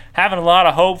 defense, having a lot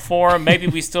of hope for them. Maybe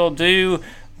we still do.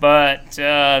 But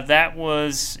that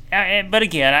was, but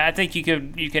again, I think you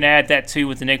can add that too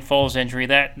with the Nick Foles injury.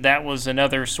 That was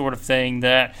another sort of thing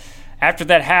that, after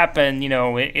that happened,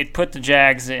 it put the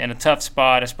Jags in a tough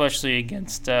spot, especially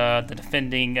against the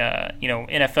defending,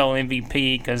 NFL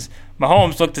MVP, because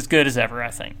Mahomes looked as good as ever, I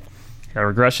think. Yeah,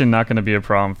 regression not going to be a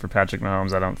problem for Patrick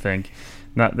Mahomes, I don't think.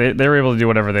 They were able to do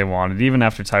whatever they wanted, even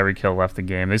after Tyreek Hill left the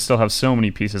game. They still have so many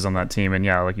pieces on that team, and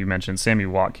yeah, like you mentioned, Sammy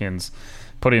Watkins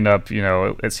putting up,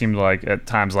 it seemed like at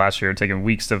times last year, taking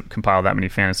weeks to compile that many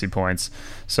fantasy points.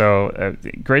 So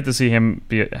great to see him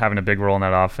having a big role in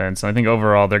that offense. And I think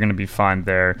overall they're going to be fine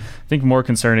there. I think more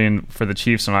concerning for the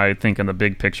Chiefs, when I think in the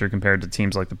big picture compared to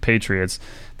teams like the Patriots,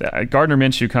 Gardner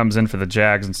Minshew comes in for the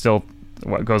Jags and still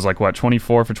goes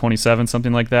 24 for 27,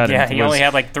 something like that. Yeah, he only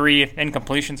had 3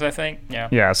 incompletions, I think.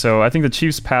 Yeah, so I think the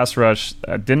Chiefs' pass rush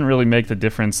didn't really make the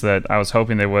difference that I was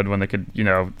hoping they would when they could,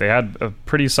 they had a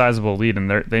pretty sizable lead, and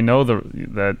they know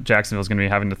that Jacksonville's going to be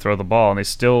having to throw the ball, and they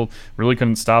still really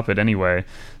couldn't stop it anyway.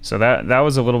 So that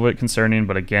was a little bit concerning,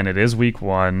 but again, it is week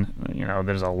 1.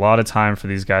 There's a lot of time for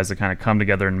these guys to kind of come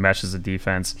together and mesh as a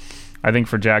defense. I think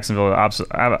for Jacksonville,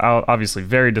 obviously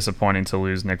very disappointing to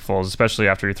lose Nick Foles, especially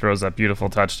after he throws that beautiful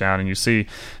touchdown. And you see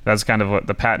that's kind of what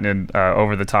the patented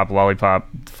over-the-top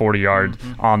lollipop 40-yard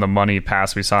on-the-money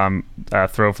pass we saw him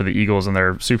throw for the Eagles in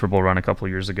their Super Bowl run a couple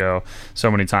years ago. So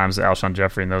many times, Alshon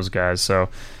Jeffrey and those guys. So,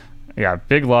 yeah,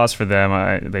 big loss for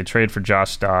them. They trade for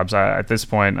Josh Dobbs. At this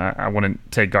point, I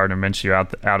wouldn't take Gardner Minshew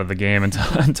out of the game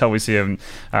until we see him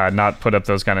not put up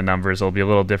those kind of numbers. It'll be a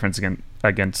little difference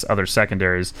against other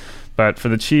secondaries. But for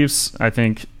the Chiefs, I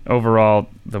think overall,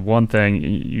 the one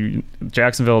thing,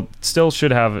 Jacksonville still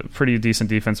should have a pretty decent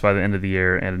defense by the end of the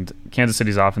year, and Kansas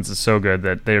City's offense is so good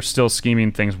that they're still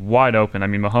scheming things wide open. I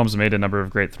mean, Mahomes made a number of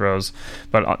great throws,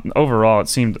 but overall, it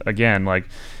seemed, again, like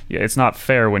it's not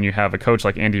fair when you have a coach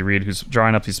like Andy Reid who's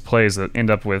drawing up these plays that end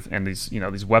up with, and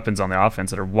these weapons on the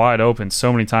offense that are wide open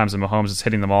so many times, and Mahomes is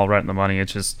hitting them all right in the money.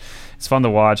 It's fun to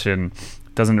watch, and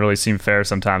doesn't really seem fair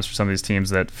sometimes for some of these teams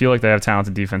that feel like they have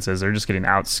talented defenses. They're just getting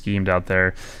out-schemed out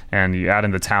there, and you add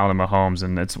in the talent of Mahomes,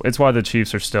 and it's why the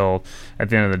Chiefs are still, at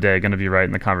the end of the day, going to be right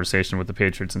in the conversation with the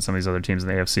Patriots and some of these other teams in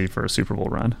the AFC for a Super Bowl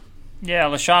run. Yeah,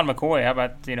 LaShawn McCoy, how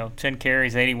about 10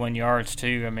 carries, 81 yards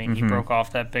too? I mean, he broke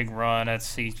off that big run.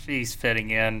 He's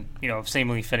fitting in,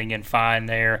 seemingly fitting in fine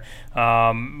there.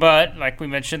 But like we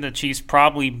mentioned, the Chiefs'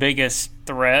 probably biggest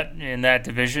threat in that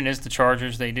division is the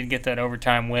Chargers. They did get that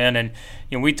overtime win, and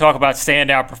we talk about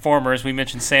standout performers. We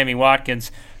mentioned Sammy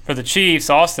Watkins. For the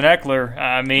Chiefs, Austin Eckler.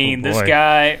 I mean, this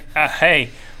guy. Hey,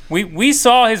 we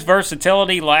saw his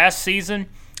versatility last season.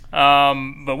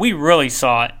 But we really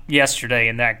saw it yesterday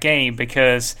in that game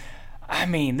because, I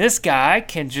mean, this guy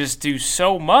can just do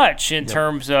so much in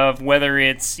terms of whether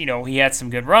it's, he had some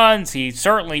good runs. He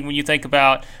certainly, when you think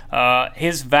about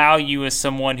his value as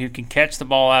someone who can catch the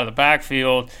ball out of the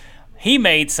backfield, he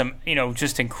made some,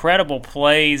 just incredible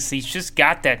plays. He's just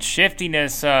got that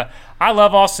shiftiness. I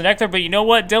love Austin Eckler, but you know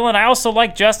what, Dylan? I also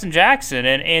like Justin Jackson,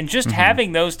 and just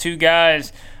having those two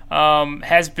guys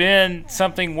has been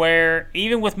something where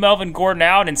even with Melvin Gordon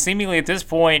out, and seemingly at this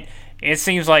point it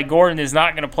seems like Gordon is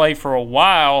not going to play for a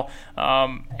while,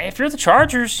 if you're the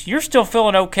Chargers, you're still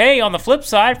feeling okay. On the flip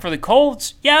side, for the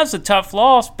Colts, yeah, it was a tough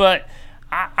loss, but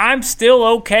I'm still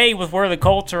okay with where the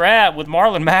Colts are at, with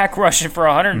Marlon Mack rushing for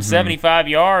 175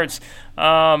 yards,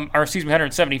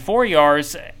 174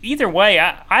 yards. Either way,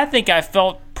 I think I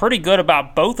felt pretty good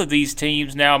about both of these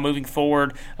teams now moving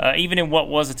forward, even in what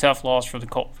was a tough loss for the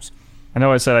Colts. I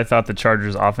know I said I thought the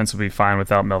Chargers' offense would be fine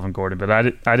without Melvin Gordon, but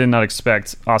I did not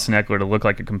expect Austin Eckler to look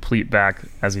like a complete back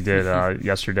as he did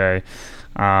yesterday.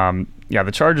 yeah,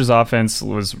 the Chargers offense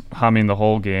was humming the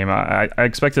whole game. I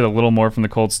expected a little more from the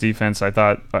Colts defense. I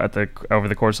thought over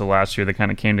the course of last year they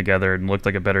kind of came together and looked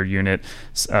like a better unit.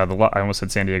 I almost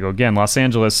said San Diego again. Los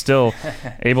Angeles still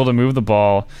able to move the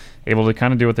ball, able to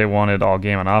kind of do what they wanted all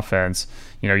game on offense.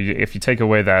 If you take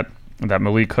away that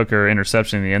Malik Hooker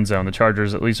interception in the end zone, the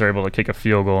Chargers at least are able to kick a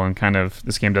field goal, and kind of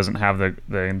this game doesn't have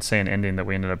the insane ending that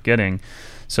we ended up getting.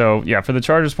 So, yeah, for the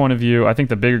Chargers' point of view, I think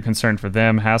the bigger concern for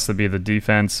them has to be the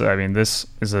defense. I mean, this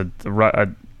is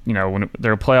when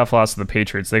they're a playoff loss to the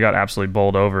Patriots, they got absolutely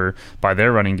bowled over by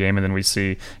their running game, and then we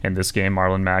see in this game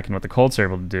Marlon Mack and what the Colts are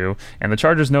able to do. And the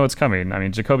Chargers know it's coming. I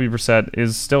mean, Jacoby Brissett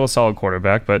is still a solid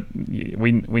quarterback, but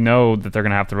we know that they're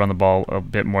going to have to run the ball a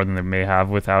bit more than they may have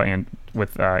with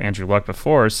Andrew Luck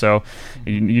before. So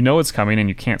you know it's coming, and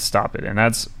you can't stop it. And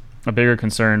that's a bigger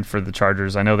concern for the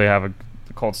Chargers. I know the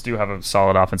Colts do have a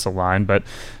solid offensive line, but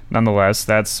nonetheless,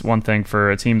 that's one thing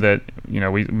for a team that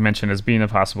we mentioned as being a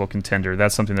possible contender.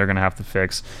 That's something they're going to have to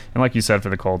fix. And like you said, for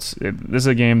the Colts, this is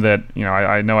a game that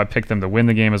I know I picked them to win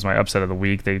the game as my upset of the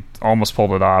week. They almost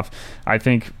pulled it off. I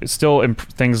think still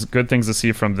good things to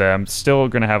see from them. Still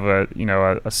going to have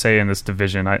a say in this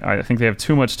division. I think they have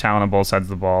too much talent on both sides of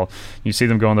the ball. You see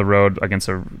them go on the road against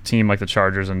a team like the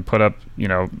Chargers and put up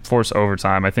force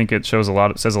overtime. I think it says a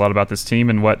lot about this team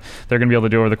and what they're going to be able to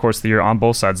do over the course of the year on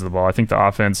both sides of the ball. I think the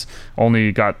offense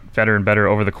only got better and better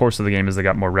over the course of the game as they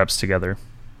got more reps together.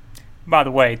 By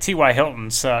the way, T.Y.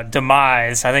 Hilton's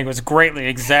demise, I think, was greatly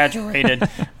exaggerated.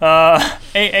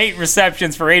 8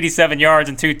 receptions for 87 yards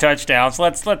and 2 touchdowns.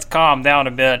 Let's calm down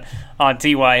a bit on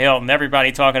T.Y. Hilton.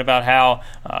 Everybody talking about how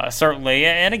certainly,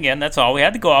 and again, that's all we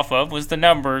had to go off of was the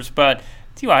numbers, but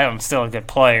T.Y. Hilton's still a good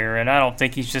player, and I don't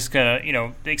think he's just going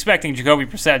to, expecting Jacoby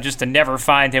Brissett just to never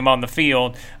find him on the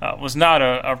field was not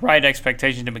a right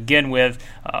expectation to begin with.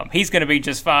 He's going to be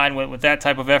just fine with that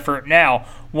type of effort. Now,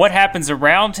 what happens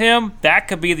around him, that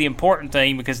could be the important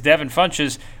thing, because Devin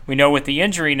Funchess, we know with the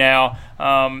injury now,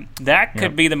 that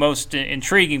could be the most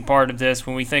intriguing part of this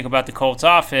when we think about the Colts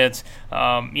offense.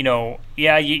 You know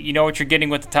what you're getting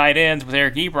with the tight ends with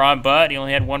Eric Ebron, but he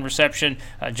only had 1 reception.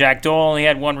 Jack Doyle only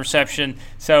had 1 reception.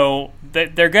 So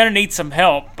they're going to need some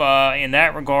help in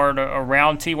that regard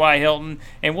around T.Y. Hilton,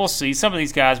 and we'll see. Some of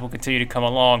these guys will continue to come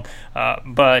along,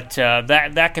 but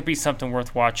that could be something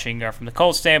worth watching from the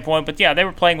Colts standpoint. But, yeah, they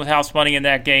were playing with house money in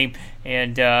that game,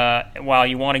 and while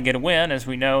you want to get a win, as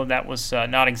we know, that was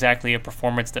not exactly a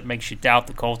performance that makes you doubt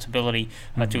the Colts' ability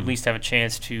to at least have a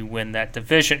chance to win that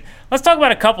division. Let's talk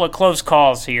about a couple of close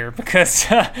calls here, because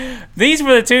these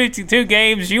were the two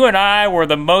games you and I were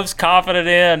the most confident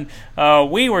in.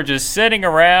 We were just sitting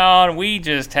around. We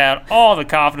just had all the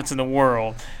confidence in the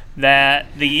world that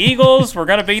the Eagles were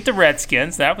going to beat the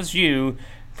Redskins. That was you.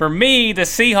 For me, the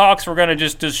Seahawks were going to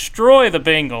just destroy the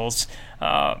Bengals.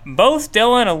 Both,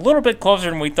 Dylan, a little bit closer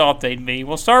than we thought they'd be.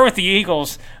 We'll start with the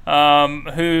Eagles,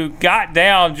 who got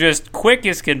down just quick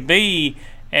as could be,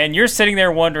 and you're sitting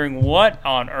there wondering what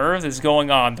on earth is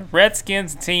going on. The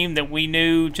Redskins, team that we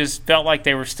knew, just felt like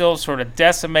they were still sort of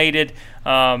decimated.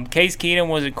 Case Keenum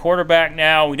was a quarterback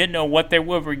now. We didn't know what they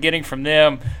were getting from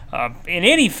them in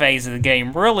any phase of the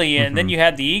game, really. And then you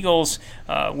had the Eagles,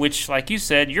 which, like you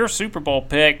said, your Super Bowl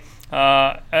pick,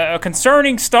 a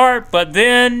concerning start, but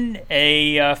then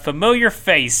a familiar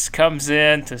face comes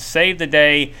in to save the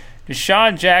day.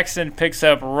 Deshaun Jackson picks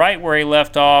up right where he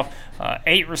left off.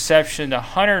 8 receptions,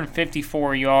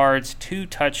 154 yards, 2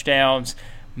 touchdowns.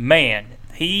 Man,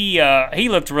 he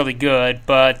looked really good,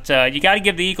 but you got to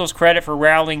give the Eagles credit for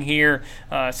rallying here.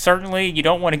 Certainly, you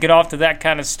don't want to get off to that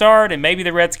kind of start, and maybe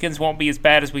the Redskins won't be as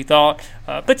bad as we thought.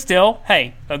 But still,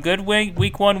 hey, a good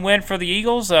week 1 win for the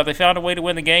Eagles. They found a way to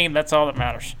win the game. That's all that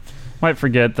matters. Might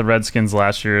forget the Redskins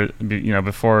last year,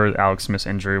 before Alex Smith's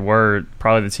injury, were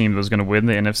probably the team that was going to win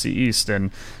the NFC East,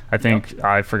 and I think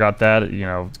I forgot that,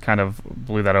 kind of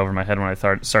blew that over my head when I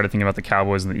started thinking about the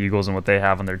Cowboys and the Eagles and what they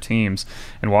have on their teams.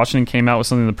 And Washington came out with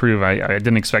something to prove. I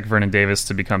didn't expect Vernon Davis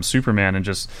to become Superman and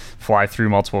just fly through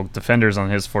multiple defenders on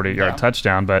his 48-yard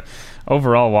touchdown, but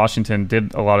overall, Washington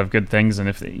did a lot of good things, and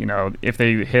if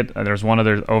they hit, there's one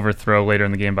other overthrow later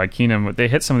in the game by Keenum. They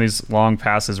hit some of these long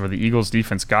passes where the Eagles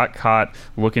defense got caught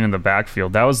looking in the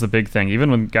backfield. That was the big thing.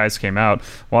 Even when guys came out,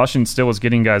 Washington still was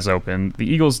getting guys open. The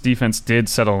Eagles defense did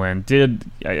settle in.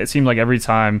 It seemed like every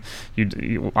time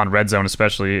you on red zone,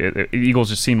 especially, the Eagles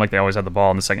just seemed like they always had the ball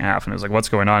in the second half, and it was like, what's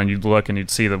going on? And you'd look and you'd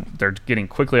see that they're getting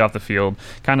quickly off the field,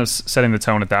 kind of setting the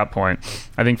tone at that point.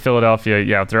 I think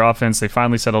Philadelphia, with their offense, they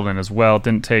finally settled in as well.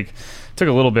 It took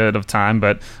a little bit of time,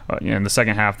 but in the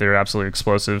second half, they were absolutely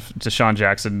explosive. Deshaun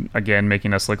Jackson, again,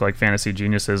 making us look like fantasy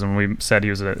geniuses when we said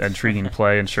he was an intriguing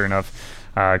play, and sure enough,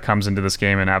 comes into this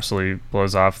game and absolutely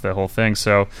blows off the whole thing.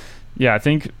 So, yeah, I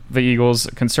think the Eagles,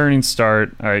 concerning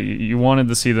start. You wanted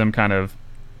to see them kind of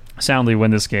soundly win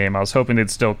this game. I was hoping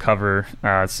they'd still cover.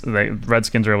 The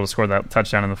Redskins were able to score that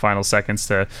touchdown in the final seconds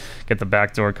to get the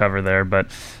backdoor cover there, but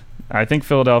I think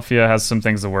Philadelphia has some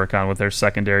things to work on with their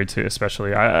secondary too,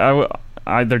 especially.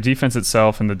 Their defense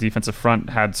itself and the defensive front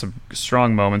had some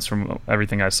strong moments from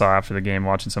everything I saw after the game,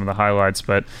 watching some of the highlights,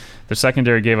 but their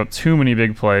secondary gave up too many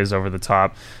big plays over the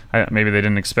top. Maybe they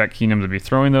didn't expect Keenum to be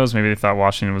throwing those. Maybe they thought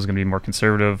Washington was going to be more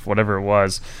conservative, whatever it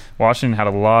was. Washington had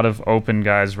a lot of open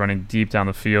guys running deep down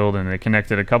the field, and they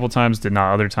connected a couple times, did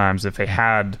not other times. If they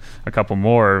had a couple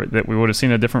more, that we would have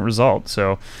seen a different result.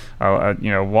 So,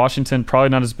 Washington probably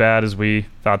not as bad as we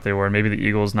thought they were. Maybe the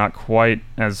Eagles not quite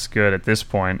as good at this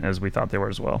point as we thought they were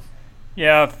as well.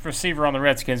 Yeah, receiver on the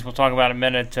Redskins, we'll talk about in a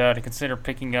minute, to consider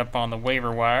picking up on the waiver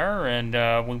wire, and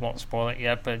we won't spoil it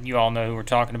yet, but you all know who we're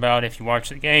talking about if you watch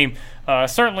the game.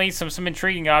 Certainly some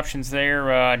intriguing options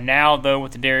there. Now, though,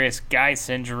 with the Darius Geis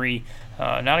injury,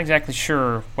 not exactly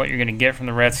sure what you're going to get from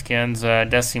the Redskins. It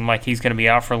does seem like he's going to be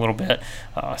out for a little bit.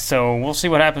 So we'll see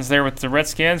what happens there with the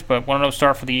Redskins, but 1-0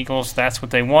 start for the Eagles. That's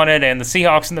what they wanted. And the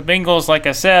Seahawks and the Bengals, like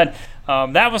I said,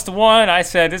 that was the one. I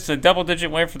said this is a double-digit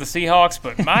win for the Seahawks,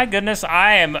 but my goodness,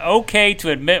 I am okay to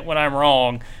admit when I'm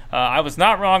wrong. I was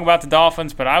not wrong about the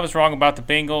Dolphins, but I was wrong about the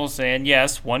Bengals. And,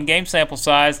 yes, one-game sample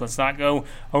size. Let's not go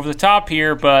over the top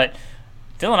here, but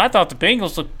Dylan, I thought the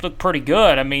Bengals looked pretty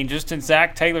good. I mean, just in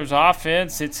Zach Taylor's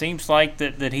offense, it seems like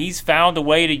that he's found a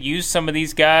way to use some of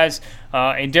these guys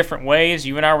in different ways.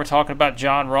 You and I were talking about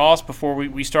John Ross before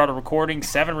we started recording.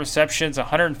 7 receptions,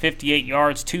 158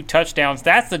 yards, 2 touchdowns.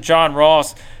 That's the John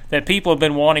Ross that people have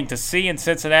been wanting to see in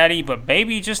Cincinnati, but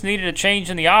maybe he just needed a change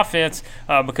in the offense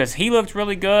because he looked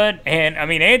really good. And, I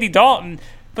mean, Andy Dalton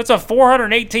puts up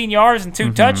 418 yards and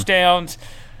 2 touchdowns.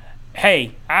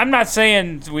 Hey, I'm not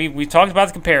saying we talked about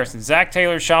the comparisons. Zach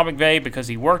Taylor, Sean McVay, because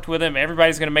he worked with him,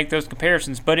 everybody's going to make those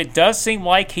comparisons. But it does seem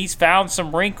like he's found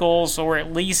some wrinkles, or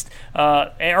at least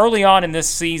early on in this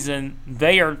season,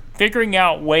 they are figuring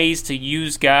out ways to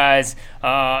use guys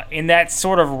in that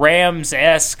sort of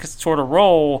Rams-esque sort of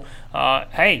role.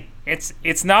 Hey,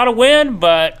 it's not a win,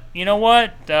 but you know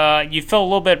what? You feel a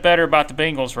little bit better about the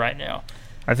Bengals right now.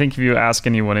 I think if you ask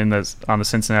anyone on the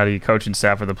Cincinnati coaching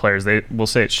staff or the players, they will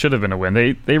say it should have been a win.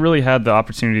 They really had the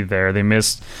opportunity there. They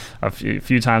missed a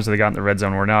few times that they got in the red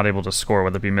zone, were not able to score,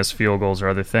 whether it be missed field goals or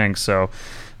other things. So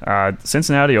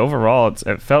Cincinnati overall,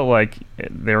 it felt like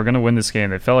they were going to win this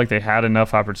game. They felt like they had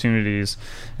enough opportunities,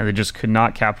 and they just could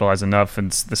not capitalize enough.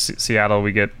 And Seattle,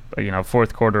 we get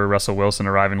fourth quarter, Russell Wilson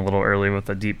arriving a little early with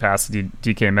a deep pass to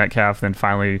DK Metcalf, then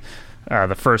finally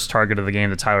the first target of the game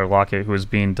to Tyler Lockett, who was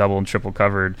being double and triple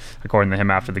covered, according to him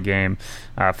after the game.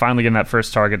 Finally getting that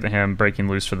first target to him, breaking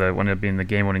loose for what ended up being the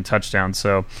game-winning touchdown.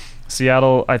 So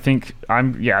Seattle, I think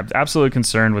I'm absolutely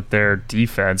concerned with their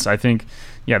defense. I think,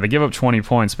 they give up 20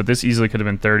 points, but this easily could have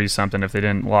been 30-something if they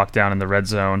didn't lock down in the red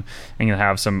zone and you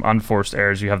have some unforced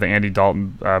errors. You have the Andy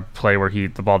Dalton play where the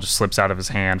ball just slips out of his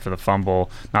hand for the fumble,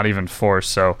 not even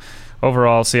forced. So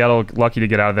overall, Seattle lucky to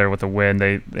get out of there with a win.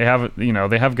 They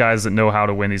have guys that know how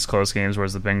to win these close games,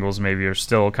 whereas the Bengals maybe are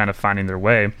still kind of finding their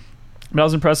way. But I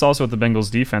was impressed also with the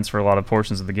Bengals' defense for a lot of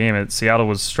portions of the game. Seattle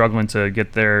was struggling to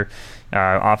get their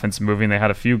offense moving. They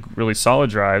had a few really solid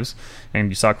drives, and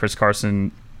you saw Chris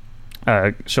Carson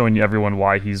showing everyone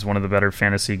why he's one of the better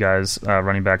fantasy guys,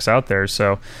 running backs out there.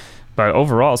 So, but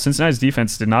overall, Cincinnati's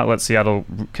defense did not let Seattle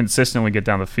consistently get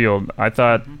down the field. I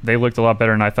thought they looked a lot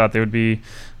better than I thought they would be.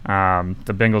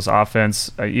 The Bengals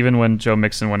offense, even when Joe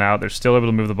Mixon went out, they're still able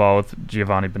to move the ball with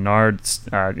Giovanni Bernard.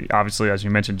 Obviously, as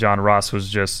you mentioned, John Ross was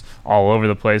just all over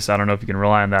the place. I don't know if you can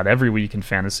rely on that every week in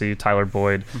fantasy. Tyler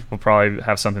Boyd will probably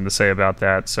have something to say about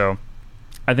that. So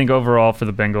I think overall for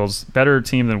the Bengals, better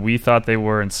team than we thought they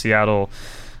were in Seattle.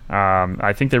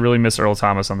 I think they really miss Earl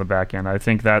Thomas on the back end. I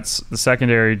think that's the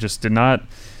secondary just did not,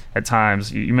 at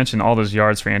times, you mentioned all those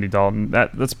yards for Andy Dalton.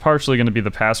 That's partially going to be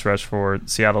the pass rush for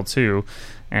Seattle too.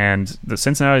 And the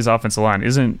Cincinnati's offensive line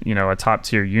isn't, a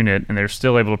top-tier unit, and they're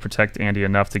still able to protect Andy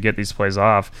enough to get these plays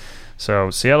off.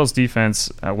 So Seattle's defense,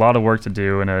 a lot of work to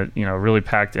do in a really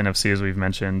packed NFC, as we've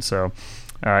mentioned. So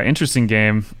interesting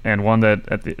game, and one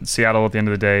that Seattle at the end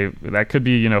of the day, that could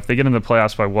be, if they get in the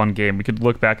playoffs by one game, we could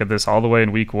look back at this all the way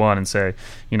in week 1 and say,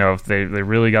 if they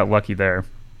really got lucky there.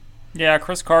 Yeah,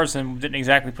 Chris Carson didn't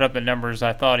exactly put up the numbers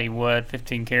I thought he would.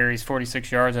 15 carries,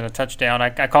 46 yards, and a touchdown.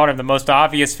 I called him the most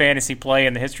obvious fantasy play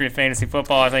in the history of fantasy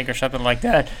football, I think, or something like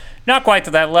that. Not quite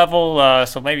to that level,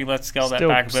 so maybe let's scale that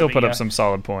back a bit. Still put up some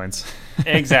solid points.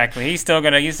 Exactly. He's still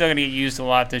gonna get used a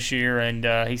lot this year,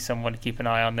 and he's someone to keep an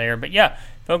eye on there. But yeah,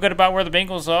 feel good about where the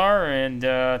Bengals are, and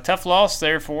tough loss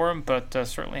there for them, but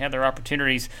certainly had their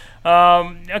opportunities.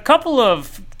 A couple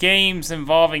of games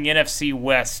involving NFC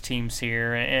West teams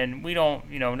here, and we don't,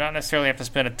 not necessarily have to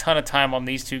spend a ton of time on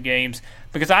these two games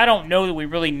because I don't know that we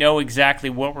really know exactly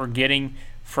what we're getting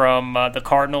from the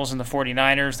Cardinals and the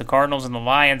 49ers. The Cardinals and the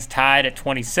Lions tied at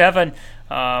 27.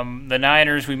 The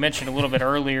Niners, we mentioned a little bit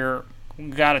earlier,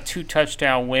 got a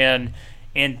 2-touchdown win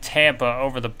in Tampa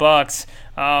over the Bucs.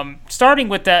 Starting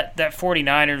with that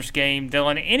 49ers game,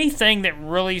 Dylan, anything that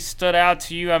really stood out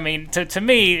to you? I mean, to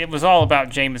me, it was all about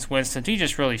Jameis Winston. He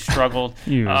just really struggled.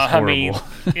 I mean,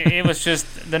 it was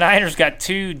just the Niners got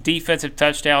 2 defensive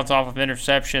touchdowns off of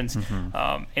interceptions,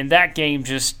 and that game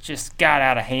just got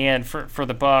out of hand for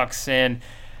the Bucs. And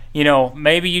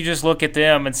maybe you just look at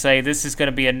them and say this is going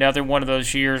to be another one of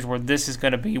those years where this is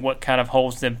going to be what kind of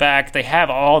holds them back. They have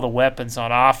all the weapons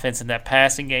on offense in that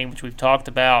passing game, which we've talked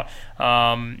about.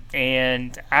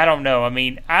 And I don't know. I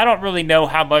mean, I don't really know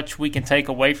how much we can take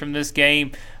away from this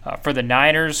game for the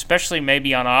Niners, especially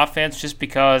maybe on offense, just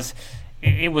because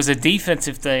it was a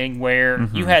defensive thing where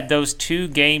you had those 2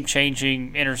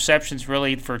 game-changing interceptions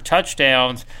really for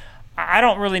touchdowns. I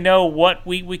don't really know what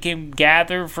we can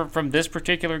gather from this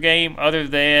particular game other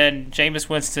than Jameis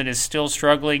Winston is still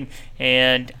struggling,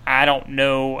 and I don't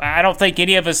know. I don't think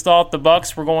any of us thought the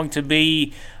Bucs were going to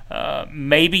be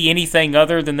maybe anything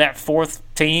other than that 4th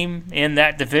team in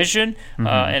that division,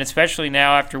 and especially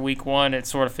now after Week 1, it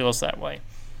sort of feels that way.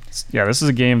 Yeah, this is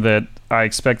a game that I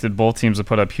expected both teams to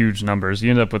put up huge numbers.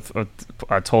 You end up with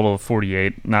a total of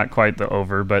 48, not quite the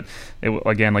over, but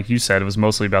again, like you said, it was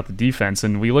mostly about the defense.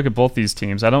 And we look at both these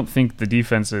teams, I don't think the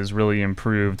defenses really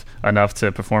improved enough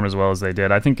to perform as well as they did.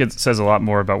 I think it says a lot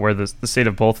more about where the state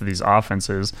of both of these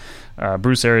offenses.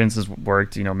 Bruce Arians has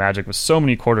worked, magic with so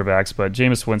many quarterbacks, but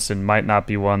Jameis Winston might not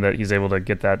be one that he's able to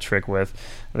get that trick with.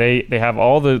 They have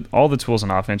all the tools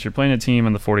on offense. You're playing a team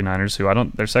in the 49ers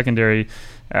who their secondary.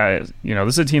 This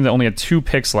is a team that only had 2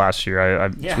 picks last year. I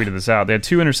tweeted this out. They had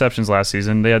 2 interceptions last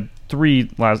season. They had 3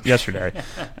 yesterday.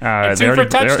 And 2 for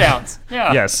touchdowns.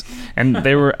 Yeah. Yes, and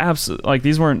they were absolutely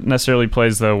these weren't necessarily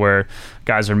plays though where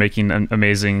guys are making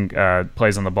amazing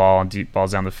plays on the ball and deep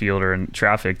balls down the field or in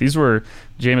traffic. These were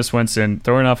Jameis Winston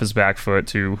throwing off his back foot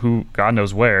to who God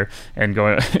knows where and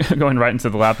going going right into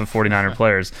the lap of 49er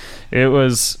players. It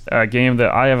was a game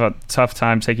that I have a tough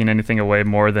time taking anything away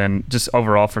more than just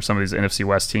overall for some of these NFC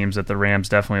West teams that the Rams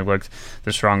definitely looked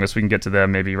the strongest. We can get to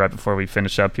them maybe right before we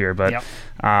finish up here, but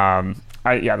the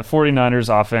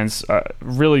 49ers offense,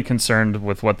 really concerned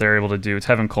with what they're able to do.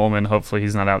 Tevin Coleman, hopefully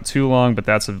he's not out too long, but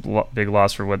that's a big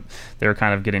loss for what they're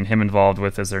kind of getting him involved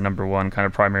with as their number one kind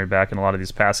of primary back in a lot of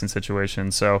these passing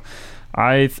situations. So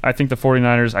I think the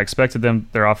 49ers, I expected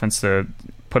their offense to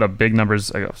put up big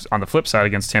numbers on the flip side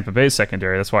against Tampa Bay's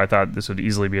secondary. That's why I thought this would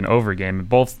easily be an over game.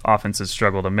 Both offenses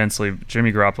struggled immensely.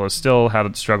 Jimmy Garoppolo still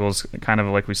had struggles, kind of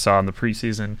like we saw in the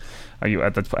preseason.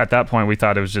 At that point, we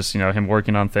thought it was just him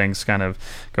working on things, kind of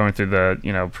going through the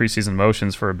preseason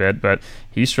motions for a bit. But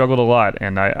he struggled a lot,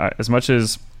 and I as much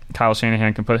as Kyle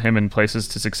Shanahan can put him in places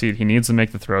to succeed, he needs to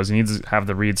make the throws. He needs to have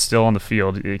the reads still on the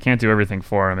field. He can't do everything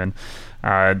for him, and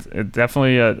it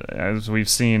definitely, as we've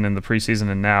seen in the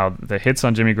preseason and now, the hits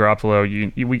on Jimmy Garoppolo,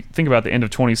 we think about the end of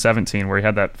 2017 where he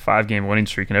had that 5-game winning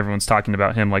streak and everyone's talking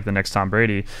about him like the next Tom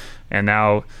Brady. And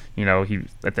now, he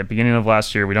at the beginning of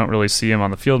last year, we don't really see him on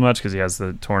the field much because he has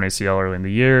the torn ACL early in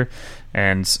the year.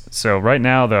 And so right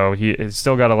now, though, he's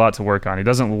still got a lot to work on. He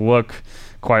doesn't look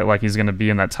quite like he's going to be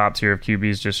in that top tier of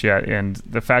QBs just yet. And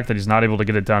the fact that he's not able to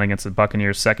get it done against the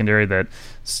Buccaneers secondary that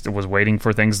was waiting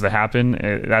for things to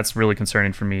happen, that's really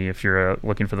concerning for me if you're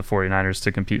looking for the 49ers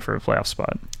to compete for a playoff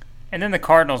spot. And then the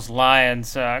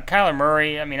Cardinals-Lions, Kyler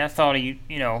Murray, I thought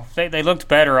they looked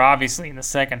better, obviously, in the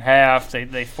second half.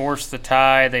 They forced the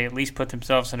tie. They at least put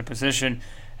themselves in a position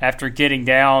after getting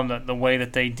down the way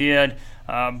that they did.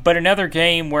 But another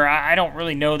game where I don't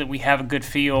really know that we have a good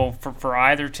feel for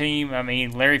either team.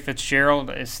 Larry Fitzgerald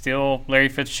is still Larry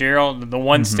Fitzgerald. The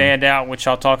one standout, which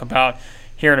I'll talk about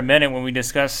here in a minute when we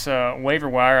discuss waiver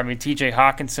wire. TJ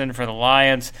Hawkinson for the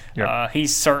Lions. Yep.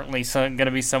 He's certainly going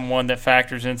to be someone that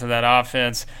factors into that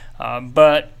offense.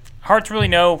 But hard to really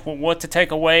know what to take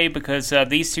away because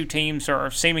these two teams are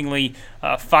seemingly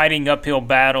fighting uphill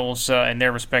battles in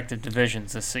their respective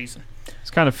divisions this season. It's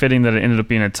kind of fitting that it ended up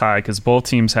being a tie because both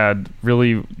teams had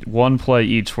really one play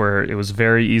each where it was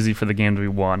very easy for the game to be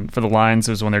won. For the Lions,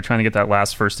 it was when they're trying to get that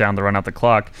last first down to run out the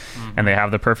clock, and they have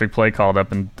the perfect play called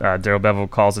up, and Darrell Bevell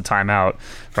calls a timeout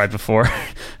right before,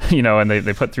 and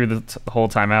they put through the whole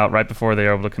timeout right before they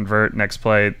were able to convert. Next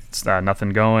play, it's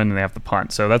nothing going, and they have to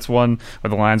punt. So that's one where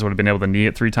the Lions would have been able to knee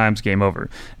it 3 times, game over.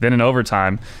 Then in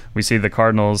overtime, we see the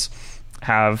Cardinals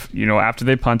have, after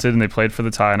they punted and they played for the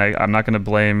tie, and I'm not going to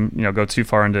blame, go too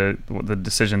far into the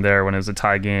decision there when it was a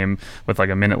tie game with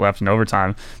like a minute left in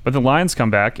overtime, but the Lions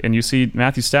come back and you see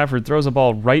Matthew Stafford throws a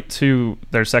ball right to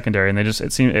their secondary, and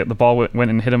the ball went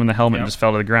and hit him in the helmet and just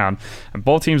fell to the ground. And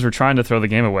both teams were trying to throw the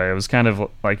game away. It was kind of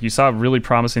like you saw really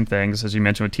promising things, as you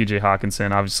mentioned, with TJ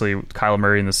Hawkinson, obviously Kyler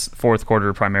Murray in the fourth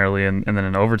quarter primarily, and then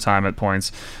in overtime at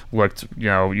points looked,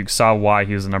 you saw why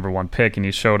he was the number 1 pick, and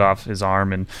he showed off his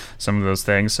arm and some of those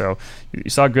things. So you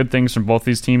saw good things from both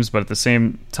these teams, but at the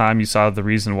same time you saw the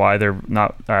reason why they're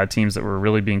not teams that were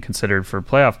really being considered for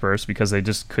playoff berths, because they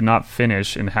just could not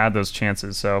finish and had those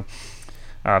chances. So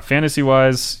fantasy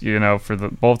wise, for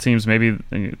both teams, maybe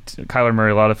Kyler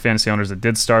Murray, a lot of fantasy owners that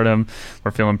did start him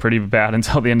were feeling pretty bad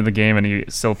until the end of the game, and he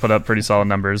still put up pretty solid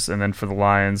numbers. And then for the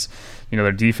Lions,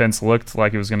 their defense looked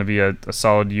like it was going to be a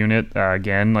solid unit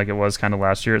again, like it was kind of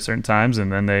last year at certain times,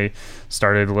 and then they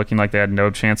started looking like they had no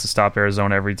chance to stop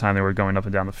Arizona every time they were going up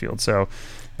and down the field. So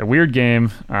a weird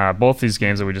game. Both these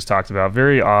games that we just talked about,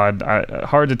 very odd.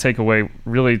 Hard to take away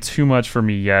really too much for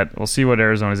me yet. We'll see what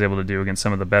Arizona is able to do against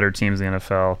some of the better teams in the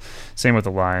NFL. Same with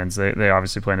the Lions. They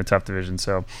obviously play in a tough division.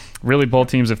 So really both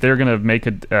teams, if they're going to make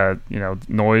a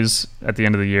noise at the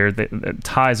end of the year,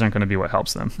 ties aren't going to be what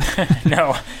helps them.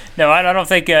 No, I don't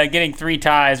think getting 3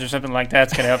 ties or something like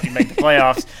that's going to help you make the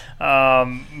playoffs.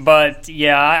 But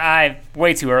yeah, I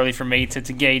way too early for me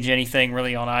to gauge anything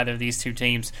really on either of these two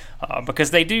teams because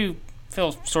they do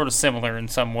feel sort of similar in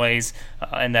some ways,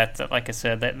 and that, like I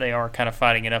said, that they are kind of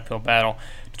fighting an uphill battle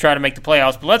to try to make the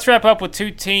playoffs. But let's wrap up with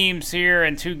 2 teams here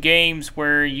and 2 games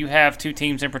where you have 2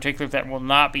 teams in particular that will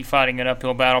not be fighting an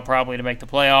uphill battle probably to make the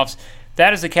playoffs.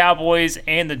 That is the Cowboys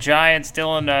and the Giants.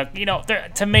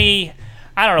 Dylan, to me,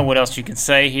 I don't know what else you can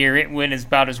say here. It went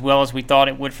about as well as we thought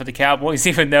it would for the Cowboys,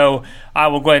 even though I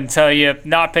will go ahead and tell you,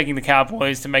 not picking the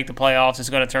Cowboys to make the playoffs is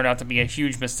going to turn out to be a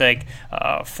huge mistake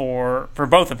for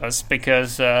both of us,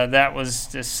 because that was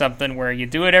just something where you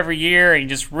do it every year and you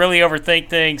just really overthink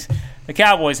things. The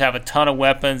Cowboys have a ton of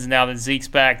weapons now that Zeke's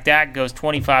back. Dak goes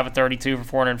 25 of 32 for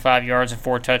 405 yards and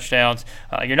 4 touchdowns.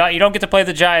 You don't get to play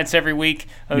the Giants every week,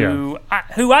 who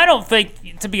I don't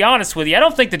think, to be honest with you, I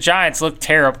don't think the Giants look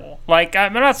terrible. Like,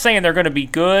 I'm not saying they're going to be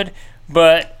good,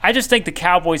 but I just think the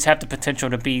Cowboys have the potential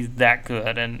to be that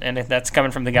good, and if that's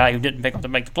coming from the guy who didn't pick them to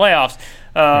make the playoffs.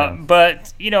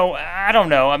 But, I don't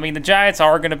know. I mean, the Giants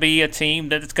are going to be a team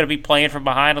that's going to be playing from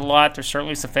behind a lot. There's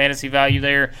certainly some fantasy value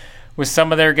there with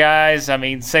some of their guys. I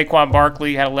mean, Saquon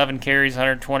Barkley had 11 carries,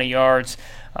 120 yards.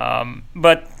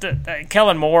 But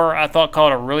Kellen Moore, I thought,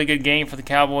 called a really good game for the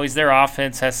Cowboys. Their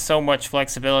offense has so much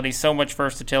flexibility, so much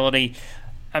versatility.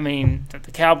 I mean,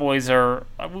 the Cowboys are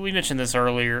 – we mentioned this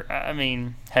earlier. I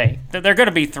mean, hey, they're going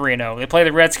to be 3-0. They play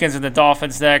the Redskins and the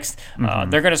Dolphins next.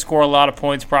 They're going to score a lot of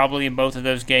points probably in both of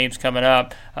those games coming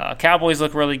up. Cowboys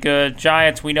look really good.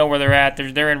 Giants, we know where they're at.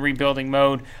 They're in rebuilding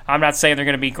mode. I'm not saying they're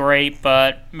going to be great,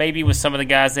 but maybe with some of the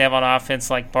guys they have on offense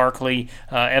like Barkley,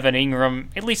 Evan Ingram,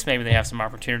 at least maybe they have some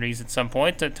opportunities at some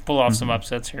point to pull off some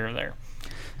upsets here or there.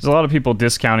 There's a lot of people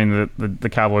discounting the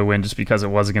Cowboy win just because it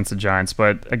was against the Giants.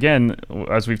 But again,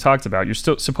 as we've talked about, you're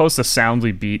still supposed to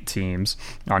soundly beat teams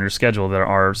on your schedule that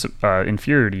are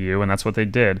inferior to you, and that's what they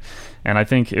did. And I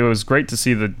think it was great to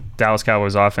see the Dallas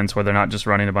Cowboys offense where they're not just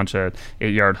running a bunch of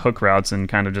 8-yard hook routes and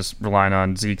kind of just relying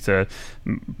on Zeke to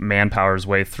manpower his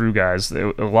way through guys.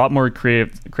 A lot more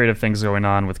creative things going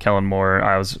on with Kellen Moore.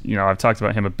 I've talked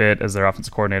about him a bit as their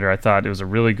offensive coordinator. I thought it was a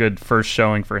really good first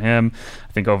showing for him.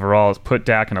 I think overall it's put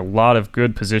Dak in a lot of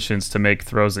good positions to make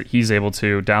throws that he's able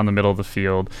to down the middle of the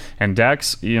field. And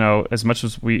Dak's, as much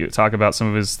as we talk about some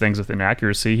of his things with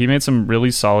inaccuracy, he made some really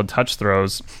solid touch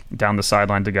throws down the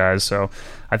sideline to guys. So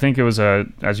I think it was,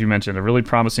 as you mentioned, a really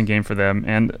promising game for them.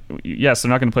 And yes, they're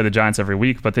not going to play the Giants every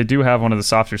week, but they do have one of the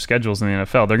softer schedules in the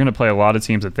NFL. They're going to play a lot of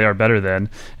teams that they are better than.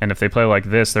 And if they play like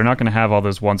this, they're not going to have all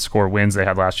those one-score wins they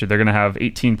had last year. They're going to have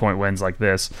 18-point wins like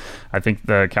this. I think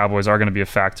the Cowboys are going to be a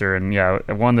factor. And yeah,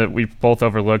 one that we both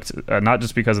overlooked, not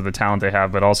just because of the talent they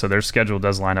have, but also their schedule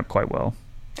does line up quite well.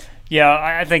 Yeah,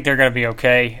 I think they're going to be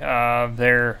okay.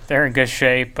 They're in good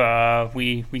shape.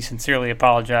 We sincerely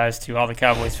apologize to all the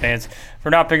Cowboys fans for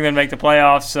not picking them to make the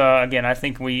playoffs. Again, I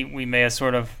think we may have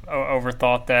sort of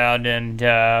overthought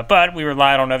that, but we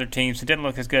relied on other teams. It didn't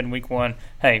look as good in Week 1.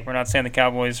 Hey, we're not saying the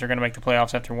Cowboys are going to make the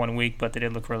playoffs after 1 week, but they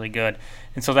did look really good,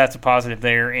 and so that's a positive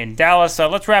there in Dallas.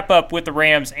 Let's wrap up with the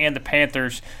Rams and the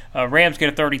Panthers. Rams get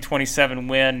a 30-27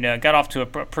 win. Got off to a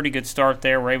pretty good start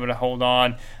there. Were able to hold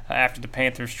on after the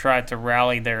Panthers tried to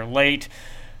rally there late.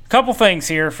 A couple things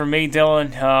here for me,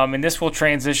 Dylan, and this will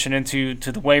transition into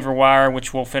the waiver wire,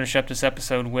 which we'll finish up this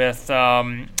episode with.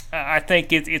 I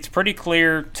think it's pretty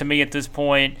clear to me at this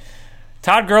point.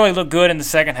 Todd Gurley looked good in the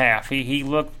second half. He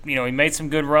looked, he made some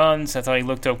good runs. I thought he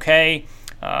looked okay.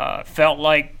 Felt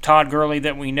like Todd Gurley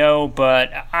that we know,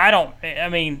 but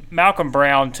Malcolm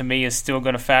Brown to me is still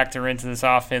going to factor into this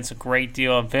offense a great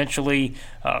deal eventually.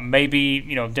 Maybe,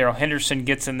 Darrell Henderson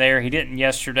gets in there. He didn't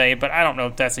yesterday, but I don't know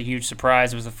if that's a huge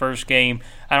surprise. It was the first game.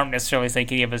 I don't necessarily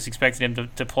think any of us expected him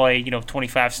to play,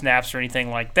 25 snaps or anything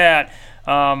like that.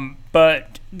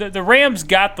 But the Rams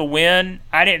got the win.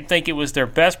 I didn't think it was their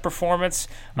best performance,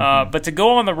 but to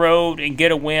go on the road and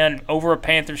get a win over a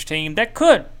Panthers team that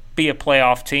could be a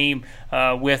playoff team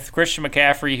with Christian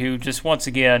McCaffrey, who just once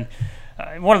again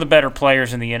one of the better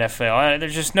players in the NFL.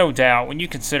 There's just no doubt when you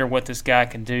consider what this guy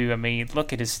can do. I mean,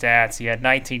 look at his stats. He had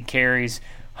 19 carries,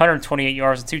 128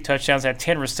 yards and 2 touchdowns, had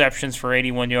 10 receptions for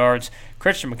 81 yards.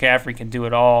 Christian McCaffrey can do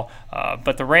it all.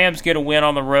 But the Rams get a win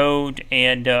on the road,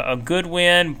 and a good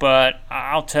win, but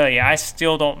I'll tell you, I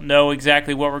still don't know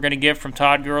exactly what we're going to get from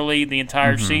Todd Gurley the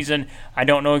entire season. I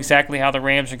don't know exactly how the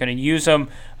Rams are going to use him.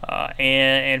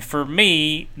 And for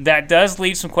me, that does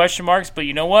leave some question marks, but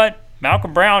you know what?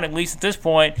 Malcolm Brown, at least at this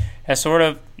point, has sort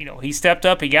of, he stepped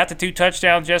up. He got the 2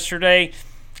 touchdowns yesterday.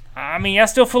 I mean, I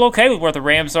still feel okay with where the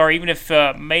Rams are, even if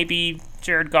maybe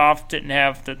Jared Goff didn't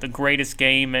have the greatest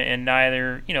game, and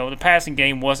neither, the passing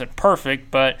game wasn't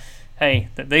perfect, but hey,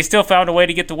 they still found a way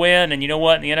to get the win, and you know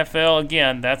what? In the NFL,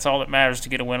 again, that's all that matters, to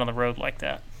get a win on the road like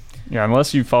that. Yeah,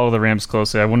 unless you follow the Rams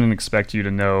closely, I wouldn't expect you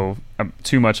to know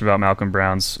too much about Malcolm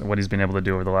Brown's, what he's been able to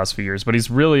do over the last few years. But he's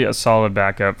really a solid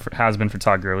backup, has been for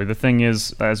Todd Gurley. The thing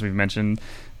is, as we've mentioned,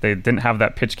 they didn't have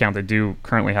that pitch count they do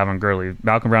currently have on Gurley.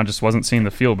 Malcolm Brown just wasn't seeing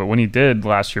the field, but when he did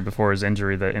last year before his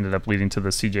injury that ended up leading to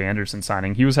the C.J. Anderson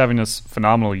signing, he was having a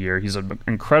phenomenal year. He's an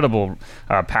incredible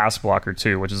pass blocker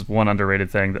too, which is one underrated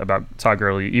thing about Todd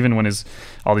Gurley. Even when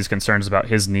all these concerns about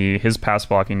his knee, his pass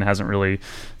blocking hasn't really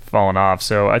fallen off.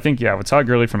 So I think, with Todd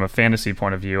Gurley from a fantasy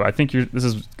point of view, I think this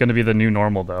is going to be the new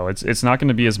normal, though. It's not going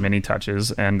to be as many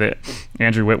touches. And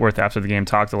Andrew Whitworth after the game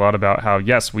talked a lot about how,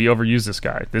 yes, we overuse this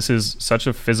guy. This is such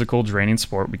a physical, draining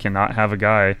sport. We cannot have a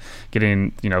guy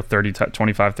getting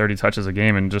 25, 30 touches a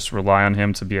game and just rely on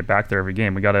him to be back there every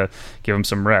game. We got to give him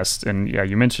some rest. And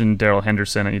you mentioned Darrell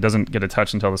Henderson, and he doesn't get a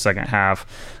touch until the second half.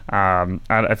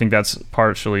 I think that's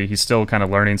partially he's still kind of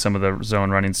learning some of the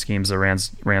zone running schemes the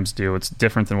Rams do. It's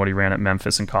different than what he ran at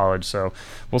Memphis in college. So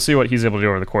we'll see what he's able to do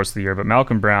over the course of the year. But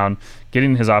Malcolm Brown,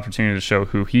 getting his opportunity to show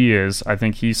who he is, I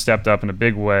think he stepped up in a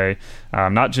big way.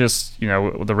 Not just,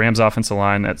 the Rams offensive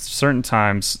line at certain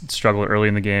times struggled early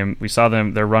in the game. We saw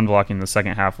their run blocking in the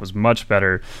second half was much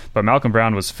better, but Malcolm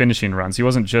Brown was finishing runs. He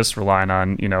wasn't just relying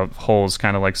on, holes,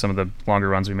 kind of like some of the longer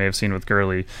runs we may have seen with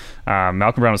Gurley.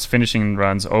 Malcolm Brown was finishing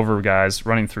runs over guys,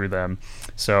 running through them.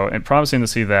 So, and promising to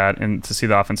see that and to see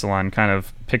the offensive line kind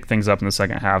of pick things up in the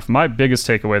second half. My biggest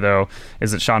takeaway, though,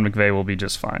 is that Sean McVay will be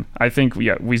just fine. I think,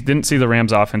 we didn't see the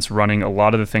Rams offense running a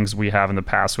lot of the things we have in the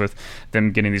past with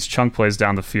them getting these chunk plays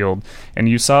down the field. And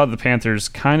you saw the Panthers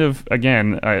kind of,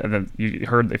 again, you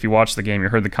heard, if you watched the game, you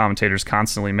heard the commentators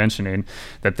constantly mentioning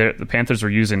that the Panthers were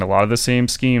using a lot of the same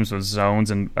schemes with zones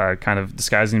and kind of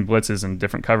disguising blitzes and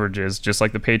different coverages, just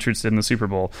like the Patriots did in the Super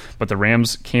Bowl. But the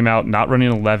Rams came out not running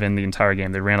 11 the entire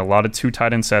game. They ran a lot of 2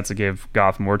 tight end sets that gave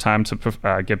Goff more time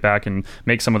to get back and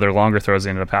make some of their longer throws they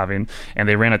ended up having. And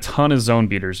they ran a ton of zone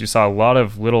beaters. You saw a lot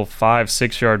of little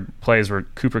 5-6 yard plays where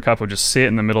Cooper Kupp would just sit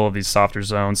in the middle of these softer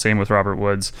zones. Same with Robert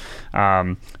Woods,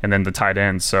 and then the tight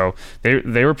ends. So they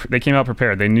came out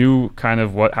prepared. They knew kind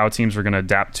of how teams were going to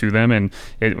adapt to them, and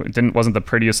it wasn't the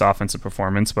prettiest offensive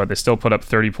performance, but they still put up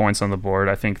 30 points on the board.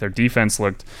 I think their defense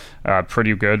looked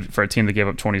pretty good for a team that gave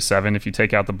up 27. If you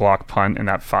take out the block punt and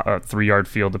that 3-yard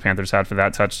field the Panthers had for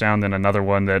that touchdown, then another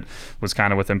one that was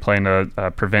kind of with them playing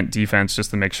a prevent defense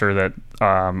just to make sure that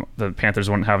the Panthers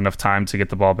wouldn't have enough time to get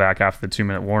the ball back after the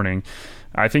 2-minute warning.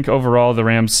 I think overall the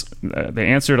Rams, they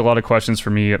answered a lot of questions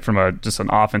for me from just an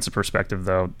offensive perspective,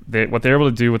 though. What they're able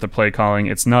to do with the play calling,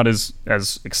 it's not as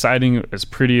exciting, as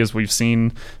pretty as we've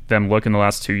seen them look in the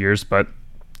last 2 years, but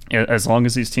as long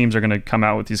as these teams are going to come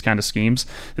out with these kind of schemes,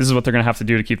 this is what they're going to have to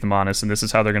do to keep them honest, and this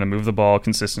is how they're going to move the ball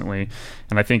consistently.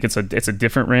 And I think it's a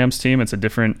different Rams team. It's a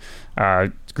different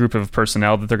group of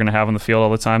personnel that they're going to have on the field all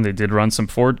the time. They did run some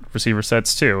 4 receiver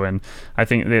sets too, and I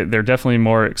think they're definitely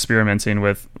more experimenting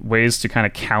with ways to kind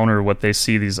of counter what they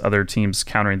see these other teams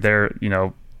countering their,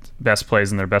 best plays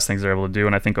and their best things they're able to do.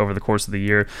 And I think over the course of the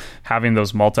year, having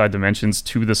those multi-dimensions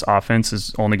to this offense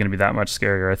is only going to be that much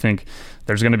scarier. I think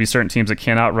there's going to be certain teams that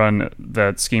cannot run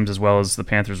the schemes as well as the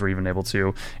Panthers were even able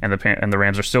to, and the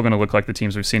Rams are still going to look like the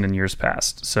teams we've seen in years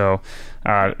past. So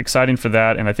exciting for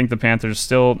that. And I think the Panthers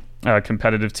still a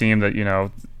competitive team that,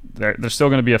 they're still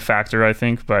going to be a factor, I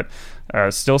think, but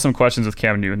still some questions with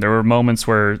Cam Newton. There were moments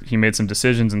where he made some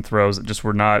decisions and throws that just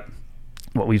were not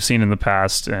what we've seen in the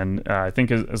past, and I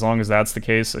think as long as that's the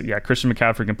case, Christian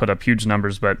McCaffrey can put up huge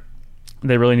numbers, but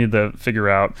they really need to figure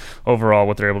out overall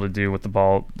what they're able to do with the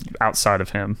ball outside of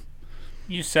him.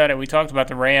 You said it. We talked about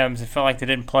the Rams. It felt like they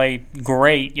didn't play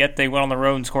great, yet they went on the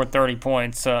road and scored 30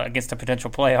 points against a potential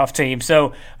playoff team.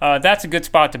 So that's a good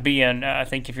spot to be in, I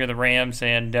think, if you're the Rams.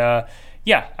 And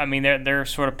they're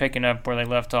sort of picking up where they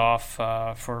left off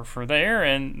for there,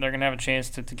 and they're going to have a chance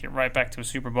to get right back to a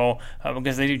Super Bowl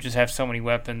because they do just have so many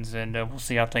weapons, and we'll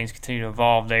see how things continue to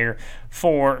evolve there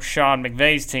for Sean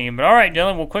McVay's team. But all right,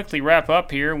 Dylan, we'll quickly wrap up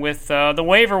here with the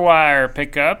waiver wire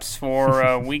pickups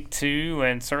for Week 2,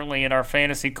 and certainly in our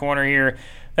fantasy corner here.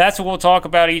 That's what we'll talk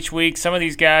about each week. Some of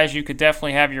these guys you could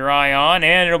definitely have your eye on,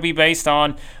 and it'll be based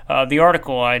on the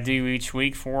article I do each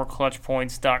week for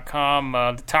ClutchPoints.com,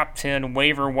 the top 10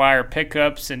 waiver wire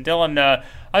pickups. And Dylan,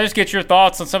 I'll just get your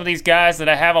thoughts on some of these guys that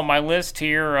I have on my list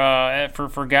here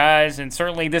for guys, and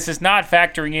certainly this is not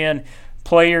factoring in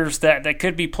players that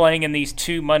could be playing in these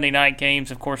 2 Monday night games,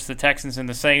 of course, the Texans and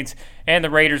the Saints, and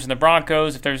the Raiders and the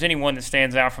Broncos. If there's anyone that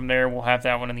stands out from there, we'll have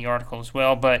that one in the article as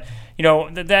well. But,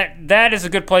 that is a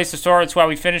good place to start. That's why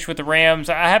we finished with the Rams.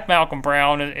 I have Malcolm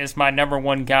Brown as my number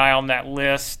 1 guy on that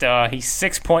list. He's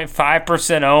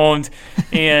 6.5% owned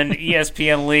in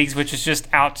ESPN leagues, which is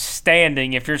just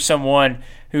outstanding if you're someone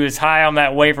who is high on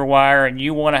that waiver wire and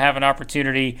you want to have an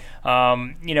opportunity.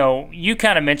 You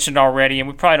kind of mentioned already, and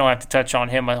we probably don't have to touch on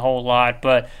him a whole lot,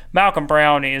 but Malcolm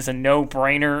Brown is a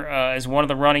no-brainer as one of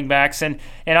the running backs. And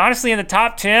honestly, in the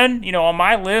top 10, on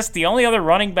my list, the only other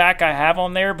running back I have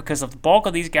on there, because of the bulk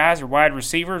of these guys are wide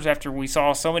receivers after we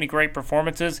saw so many great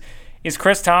performances, is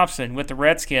Chris Thompson with the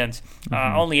Redskins.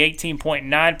 Only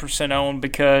 18.9% owned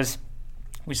because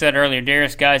we said earlier,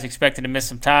 Darius Guy's expected to miss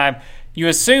some time. You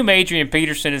assume Adrian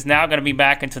Peterson is now going to be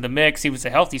back into the mix. He was a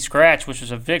healthy scratch, which was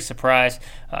a big surprise,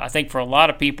 I think, for a lot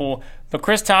of people. But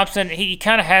Chris Thompson, he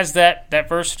kind of has that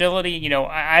versatility.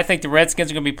 I think the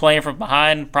Redskins are going to be playing from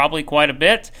behind probably quite a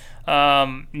bit,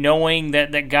 knowing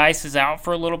that Geis is out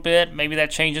for a little bit. Maybe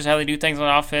that changes how they do things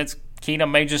on offense.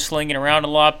 Keenum may just sling it around a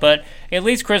lot, but at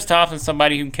least Chris Thompson's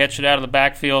somebody who can catch it out of the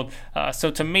backfield. So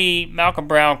to me, Malcolm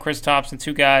Brown, Chris Thompson,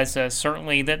 2 guys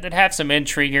certainly that have some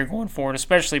intrigue here going forward,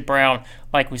 especially Brown,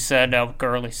 like we said, with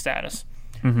Gurley status.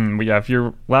 But if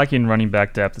you're lacking running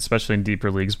back depth, especially in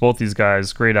deeper leagues, both these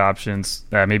guys, great options.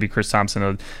 Maybe Chris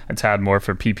Thompson a tad more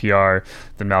for PPR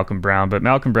than Malcolm Brown. But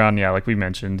Malcolm Brown, like we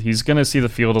mentioned, he's going to see the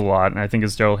field a lot. And I think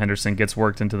as Darrell Henderson gets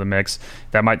worked into the mix,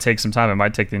 that might take some time. It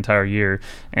might take the entire year.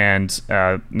 And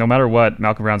no matter what,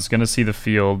 Malcolm Brown's going to see the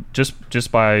field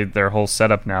just by their whole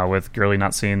setup now with Gurley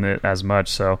not seeing it as much.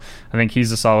 So I think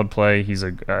he's a solid play. He's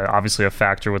obviously a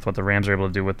factor with what the Rams are able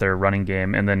to do with their running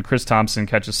game. And then Chris Thompson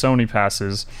catches so many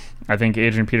passes. I think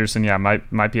Adrian Peterson,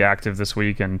 might be active this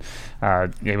week and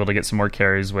able to get some more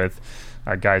carries with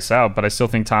Geis out, but I still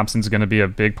think Thompson's going to be a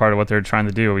big part of what they're trying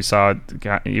to do. We saw it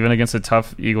even against a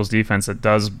tough Eagles defense that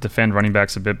does defend running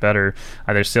backs a bit better.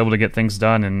 They're still able to get things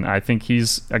done, and I think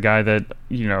he's a guy that,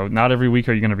 not every week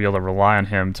are you going to be able to rely on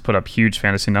him to put up huge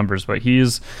fantasy numbers, but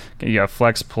he's a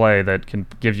flex play that can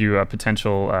give you a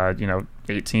potential,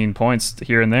 18 points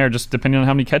here and there, just depending on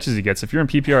how many catches he gets. If you're in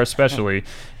PPR especially,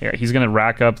 he's going to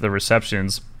rack up the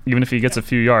receptions. Even if he gets a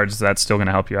few yards, that's still going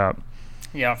to help you out.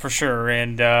 Yeah, for sure.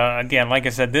 And again, like I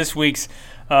said, this week's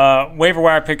waiver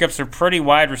wire pickups are pretty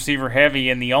wide receiver heavy,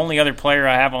 and the only other player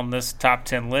I have on this top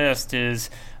 10 list is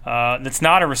that's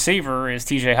not a receiver is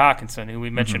TJ Hawkinson, who we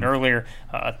mentioned earlier,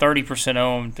 30%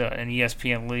 owned in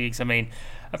ESPN leagues. I mean,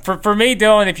 for me,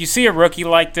 Dylan, if you see a rookie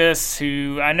like this,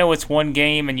 who I know it's one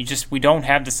game and we don't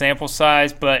have the sample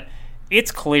size, but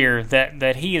it's clear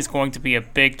that he is going to be a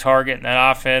big target in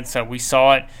that offense. We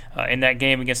saw it in that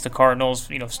game against the Cardinals.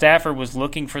 Stafford was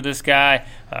looking for this guy.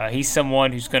 He's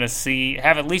someone who's going to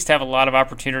at least have a lot of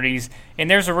opportunities, and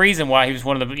there's a reason why he was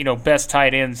one of the best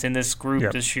tight ends in this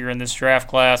group this year in this draft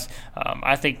class.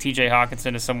 I think T.J.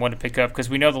 Hockenson is someone to pick up because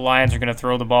we know the Lions are going to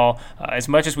throw the ball. As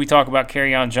much as we talk about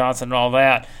Kerryon Johnson and all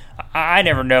that, I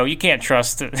never know. You can't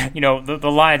trust the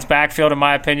Lions' backfield, in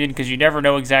my opinion, because you never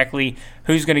know exactly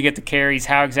who's going to get the carries,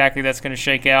 how exactly that's going to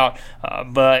shake out.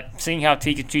 But seeing how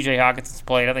T.J. Hawkinson's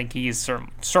played, I think he is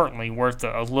certainly worth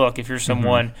a look if you're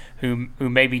someone who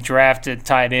maybe drafted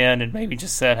tight end and maybe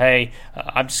just said, hey,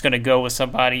 I'm just going to go with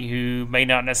somebody who may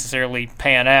not necessarily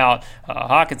pan out.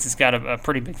 Hawkinson's got a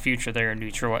pretty big future there in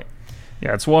Detroit.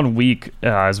 Yeah, it's 1 week,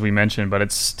 as we mentioned, but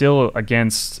it's still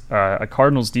against a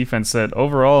Cardinals defense that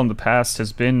overall in the past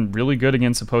has been really good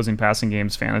against opposing passing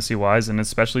games fantasy-wise, and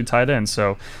especially tight ends.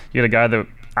 So you had a guy that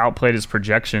outplayed his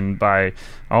projection by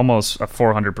almost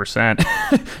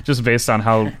 400%, just based on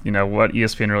how, what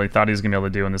ESPN really thought he was going to be able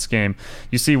to do in this game.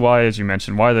 You see why, as you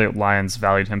mentioned, why the Lions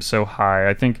valued him so high.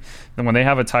 I think that when they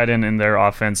have a tight end in their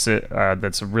offense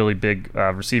that's a really big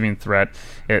receiving threat,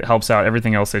 it helps out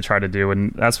everything else they try to do.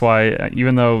 And that's why,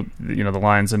 even though, the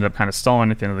Lions ended up kind of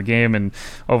stalling at the end of the game and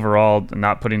overall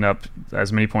not putting up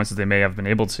as many points as they may have been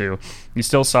able to, you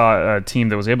still saw a team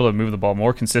that was able to move the ball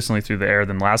more consistently through the air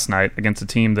than last night against a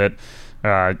team that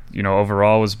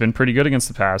overall has been pretty good against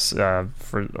the pass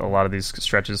for a lot of these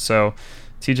stretches. So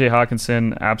T.J.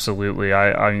 Hockenson, absolutely.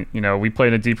 We play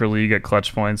in a deeper league at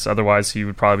Clutch Points. Otherwise, he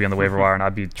would probably be on the waiver wire, and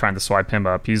I'd be trying to swipe him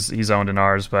up. He's owned in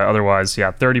ours, but otherwise,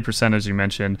 30%, as you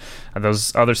mentioned.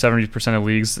 Those other 70% of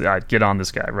leagues, get on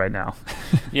this guy right now.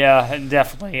 Yeah,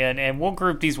 definitely. And we'll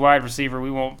group these wide receiver. We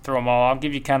won't throw them all. I'll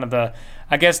give you kind of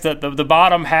the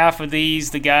bottom half of these,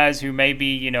 the guys who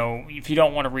maybe, if you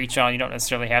don't want to reach on, you don't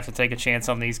necessarily have to take a chance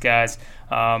on these guys.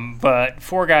 But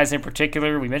 4 guys in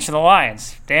particular, we mentioned the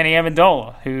Lions. Danny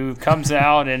Amendola, who comes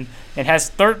out and has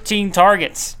 13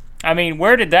 targets. I mean,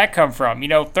 where did that come from?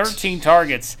 13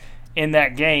 targets in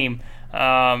that game.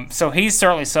 So he's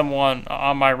certainly someone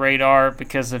on my radar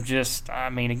because of just,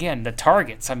 again, the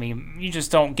targets. You just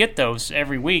don't get those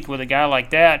every week with a guy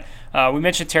like that. We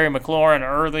mentioned Terry McLaurin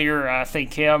earlier. I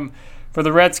think him for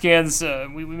the Redskins,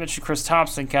 we mentioned Chris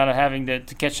Thompson kind of having to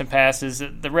catch some passes.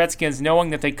 The Redskins, knowing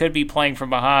that they could be playing from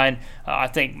behind, I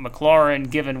think McLaurin,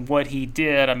 given what he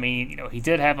did, he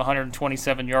did have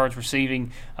 127 yards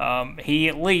receiving. He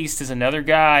at least is another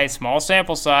guy, small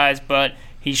sample size, but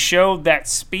he showed that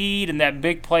speed and that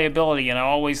big playability, and I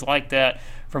always like that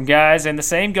from guys. And the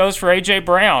same goes for A.J.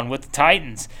 Brown with the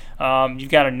Titans. You've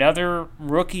got another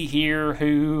rookie here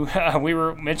who we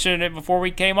were mentioning it before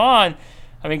we came on.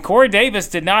 Corey Davis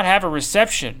did not have a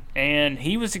reception, and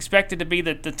he was expected to be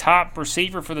the top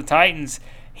receiver for the Titans.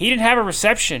 He didn't have a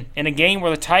reception in a game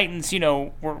where the Titans,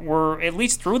 were at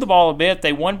least threw the ball a bit.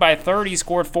 They won by 30,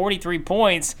 scored 43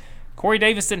 points. Corey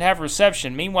Davis didn't have a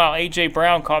reception. Meanwhile, A.J.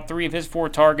 Brown caught 3 of his 4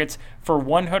 targets for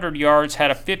 100 yards, had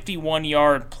a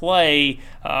 51-yard play.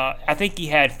 I think he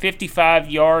had 55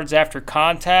 yards after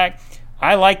contact.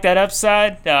 I like that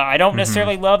upside. I don't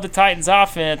necessarily love the Titans'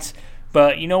 offense,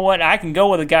 but you know what? I can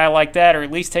go with a guy like that or at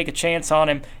least take a chance on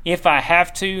him if I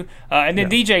have to. And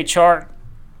then DJ Chark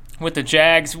with the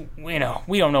Jags, we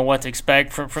don't know what to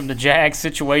expect from the Jags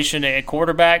situation at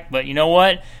quarterback, but you know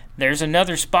what? There's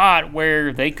another spot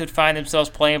where they could find themselves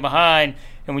playing behind.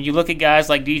 And when you look at guys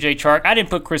like DJ Chark, I didn't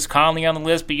put Chris Conley on the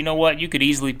list, but you know what? You could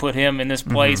easily put him in this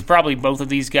place. Probably both of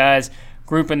these guys,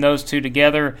 grouping those two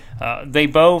together. They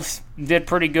both did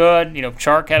pretty good.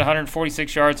 Chark had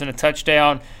 146 yards and a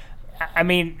touchdown.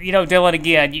 Dylan,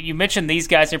 again, you mentioned these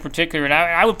guys in particular, and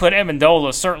I would put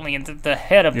Amendola certainly in the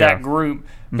head of that group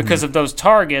because of those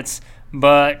targets.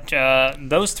 But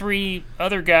those 3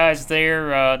 other guys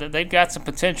there, they've got some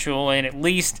potential, and at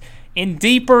least in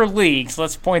deeper leagues,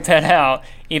 let's point that out,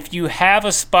 if you have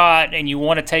a spot and you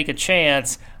want to take a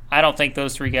chance, I don't think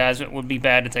those 3 guys would be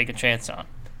bad to take a chance on.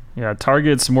 Yeah,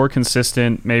 targets more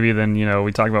consistent maybe than,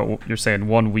 we talk about, you're saying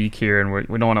 1 week here, and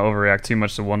we don't want to overreact too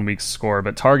much to 1 week's score,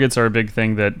 but targets are a big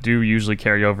thing that do usually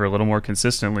carry over a little more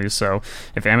consistently. So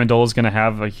if Amendola is going to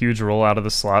have a huge role out of the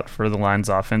slot for the Lions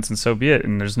offense, and so be it,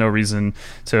 and there's no reason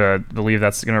to believe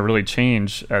that's going to really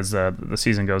change as the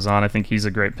season goes on. I think he's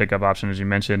a great pickup option, as you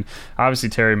mentioned. Obviously,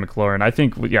 Terry McLaurin, I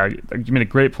think, you made a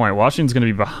great point. Washington's going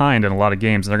to be behind in a lot of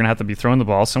games, and they're going to have to be throwing the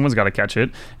ball. Someone's got to catch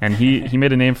it, and he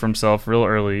made a name for himself real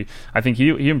early Conley. I think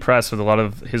he impressed with a lot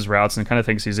of his routes and kind of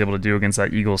things he's able to do against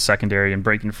that Eagles secondary and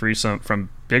breaking free from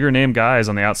bigger name guys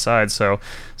on the outside. So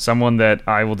someone that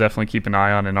I will definitely keep an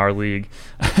eye on in our league.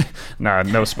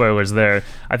 No spoilers there.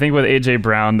 I think with A.J.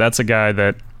 Brown, that's a guy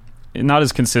that not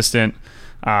as consistent,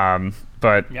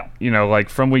 but like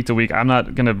from week to week, I'm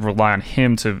not going to rely on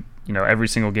him to every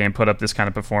single game put up this kind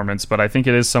of performance, but I think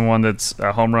it is someone that's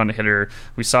a home run hitter.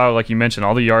 We saw, like you mentioned,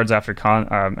 all the yards after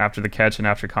the catch and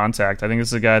after contact. I think this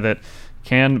is a guy that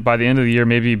can, by the end of the year,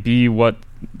 maybe be what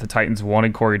the Titans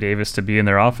wanted Corey Davis to be in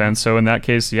their offense. So in that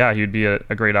case, yeah, he'd be a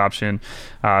great option.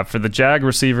 For the Jag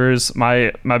receivers,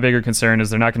 my bigger concern is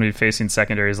they're not going to be facing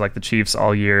secondaries like the Chiefs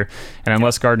all year. And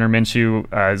unless Gardner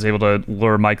Minshew is able to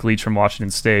lure Mike Leach from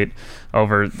Washington State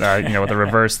over, with the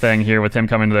reverse thing here with him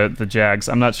coming to the Jags,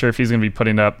 I'm not sure if he's going to be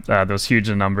putting up those huge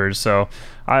numbers. So,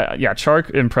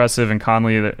 Chark impressive, and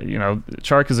Conley,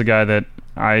 Chark is a guy that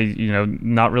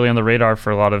not really on the radar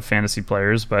for a lot of fantasy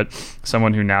players, but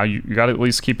someone who now you got to at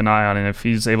least keep an eye on. And if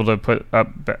he's able to put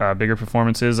up bigger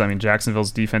performances, I mean,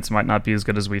 Jacksonville's defense might not be as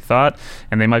good as we thought,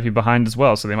 and they might be behind as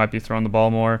well, so they might be throwing the ball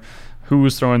more.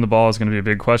 Who's throwing the ball is going to be a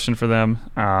big question for them.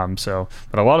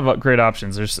 But a lot of great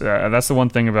options. There's that's the one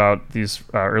thing about these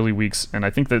early weeks, and I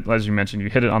think that, as you mentioned, you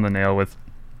hit it on the nail with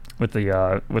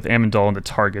Amendola and the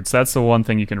targets. That's the one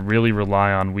thing you can really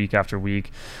rely on week after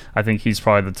week. I think he's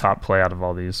probably the top play out of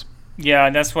all these. Yeah,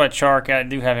 and that's what Chark, I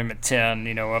do have him at 10,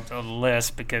 up on the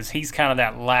list, because he's kind of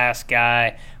that last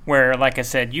guy where, like I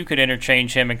said, you could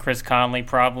interchange him and Chris Conley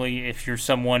probably if you're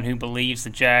someone who believes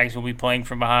the Jags will be playing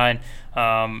from behind,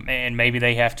 and maybe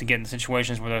they have to get in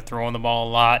situations where they're throwing the ball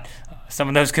a lot. Some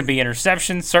of those could be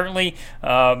interceptions, certainly,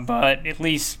 but at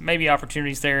least maybe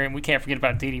opportunities there. And we can't forget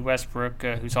about Dede Westbrook,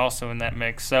 who's also in that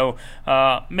mix. So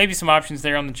maybe some options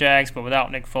there on the Jags, but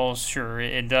without Nick Foles, sure,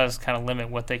 it does kind of limit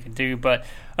what they can do. But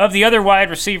of the other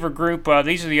wide receiver group,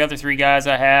 these are the other three guys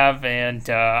I have, and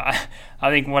I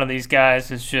think one of these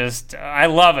guys is just, I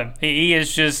love him.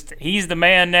 He's the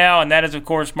man now, and that is, of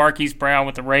course, Marquise Brown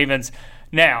with the Ravens.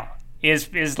 Now,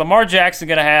 Is Lamar Jackson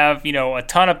going to have, a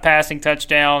ton of passing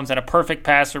touchdowns and a perfect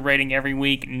passer rating every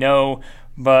week? No,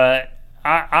 but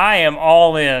I am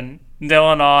all in,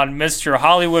 Dylan, on Mr.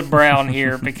 Hollywood Brown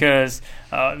here because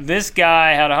this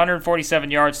guy had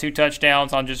 147 yards, 2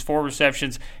 touchdowns on just 4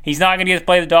 receptions. He's not going to get to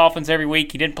play the Dolphins every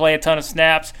week. He didn't play a ton of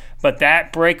snaps, but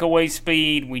that breakaway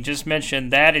speed we just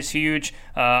mentioned, that is huge.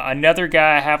 Another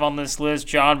guy I have on this list,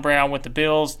 John Brown with the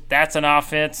Bills, that's an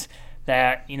offense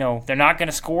that, they're not going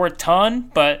to score a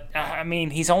ton, but,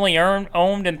 he's only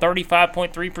owned in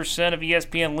 35.3% of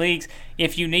ESPN leagues.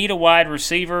 If you need a wide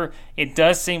receiver, it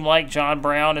does seem like John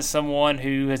Brown is someone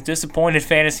who has disappointed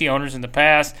fantasy owners in the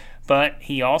past, but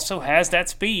he also has that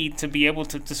speed to be able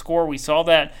to score. We saw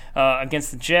that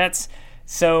against the Jets.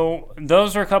 So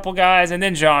those are a couple guys. And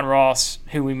then John Ross,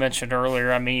 who we mentioned earlier.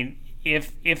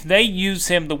 If they use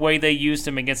him the way they used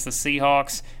him against the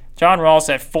Seahawks, John Ross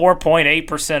at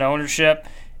 4.8% ownership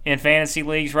in fantasy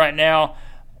leagues right now.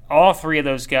 All three of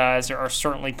those guys are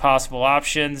certainly possible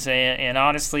options, and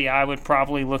honestly, I would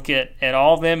probably look at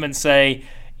all of them and say,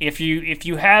 if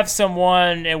you have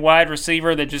someone, a wide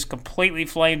receiver that just completely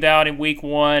flamed out in week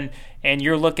 1, and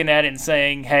you're looking at it and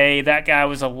saying, hey, that guy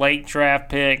was a late draft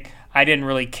pick, I didn't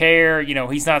really care,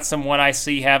 he's not someone I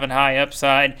see having high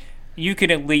upside, you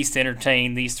could at least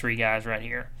entertain these three guys right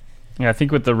here. Yeah, I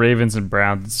think with the Ravens and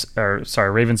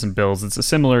Bills, it's a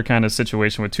similar kind of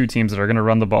situation with two teams that are going to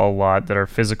run the ball a lot, that are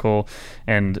physical,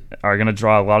 and are going to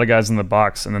draw a lot of guys in the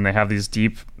box. And then they have these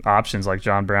deep options like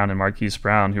John Brown and Marquise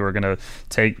Brown who are going to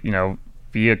take,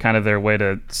 be a kind of their way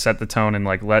to set the tone and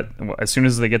as soon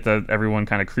as they get everyone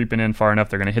kind of creeping in far enough,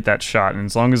 they're going to hit that shot. And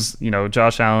as long as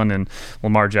Josh Allen and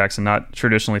Lamar Jackson, not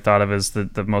traditionally thought of as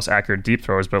the most accurate deep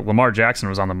throwers, but Lamar Jackson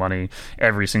was on the money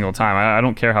every single time. I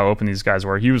don't care how open these guys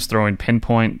were. He was throwing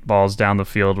pinpoint balls down the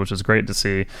field, which is great to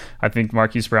see. I think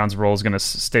Marquise Brown's role is going to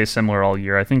stay similar all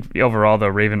year. I think overall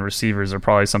the Raven receivers are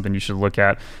probably something you should look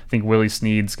at. I think Willie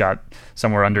Snead's got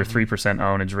somewhere under 3%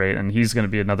 ownage rate, and he's going to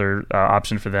be another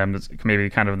option for them that's maybe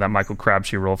kind of that Michael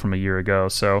Crabtree role from a year ago.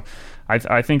 So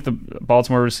I think the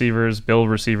Baltimore receivers, Bill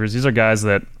receivers, these are guys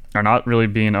that are not really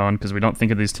being owned because we don't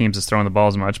think of these teams as throwing the ball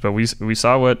as much, but we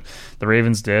saw what the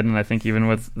Ravens did, and I think even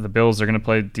with the Bills, they're going to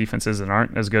play defenses that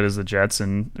aren't as good as the Jets,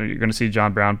 and you're going to see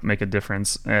John Brown make a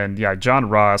difference. And yeah, John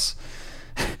Ross,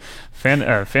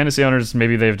 fantasy owners,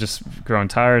 maybe they've just grown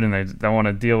tired and they don't want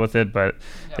to deal with it. But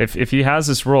if he has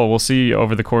this role, we'll see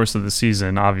over the course of the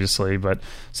season, obviously. But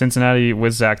Cincinnati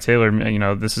with Zach Taylor,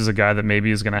 this is a guy that maybe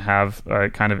is going to have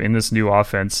kind of in this new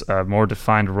offense a more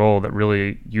defined role that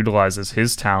really utilizes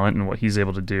his talent and what he's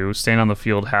able to do. Staying on the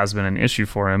field has been an issue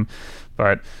for him.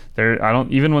 But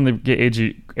even when they get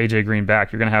AJ Green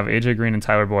back, you're going to have AJ Green and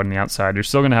Tyler Boyd on the outside. You're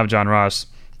still going to have John Ross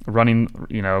running,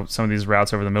 some of these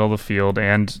routes over the middle of the field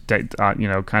and,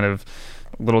 kind of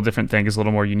little different things, a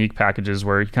little more unique packages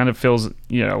where he kind of feels,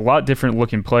 a lot different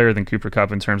looking player than Cooper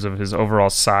Kupp in terms of his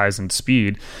overall size and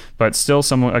speed, but still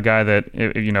a guy that,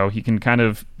 he can kind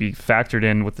of be factored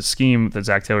in with the scheme that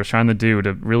Zach Taylor's trying to do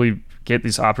to really get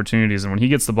these opportunities. And when he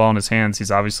gets the ball in his hands,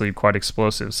 he's obviously quite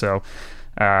explosive. So,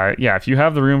 if you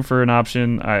have the room for an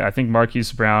option, I think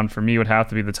Marquise Brown for me would have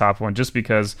to be the top one, just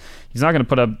because he's not going to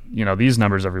put up these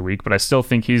numbers every week, but I still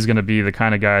think he's going to be the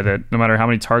kind of guy that no matter how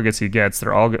many targets he gets, a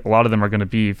lot of them are going to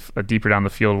be deeper down the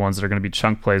field ones that are going to be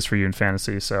chunk plays for you in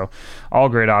fantasy. So all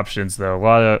great options though,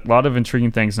 a lot of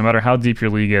intriguing things. No matter how deep your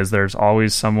league is, there's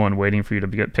always someone waiting for you to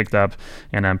get picked up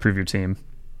and improve your team.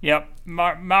 Yep.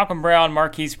 Malcolm Brown,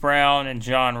 Marquise Brown, and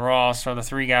John Ross are the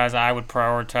three guys I would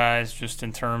prioritize just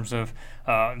in terms of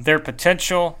their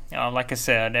potential. Like I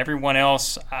said, everyone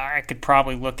else I could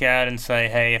probably look at and say,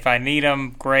 hey, if I need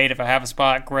them, great. If I have a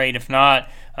spot, great. If not,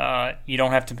 you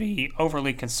don't have to be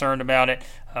overly concerned about it.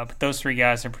 But those three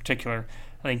guys in particular,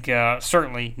 I think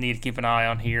certainly need to keep an eye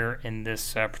on here in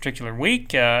this particular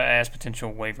week as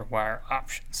potential waiver wire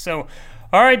options. So,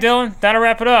 all right, Dylan, that'll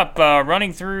wrap it up.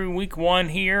 Running through week one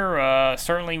here,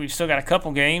 certainly we've still got a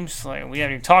couple games we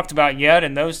haven't even talked about yet,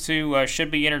 and those two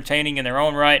should be entertaining in their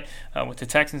own right with the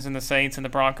Texans and the Saints and the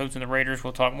Broncos and the Raiders.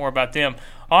 We'll talk more about them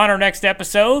on our next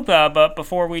episode, but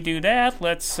before we do that,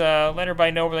 let's let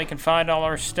everybody know where they can find all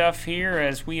our stuff here,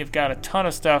 as we have got a ton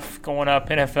of stuff going up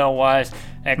NFL-wise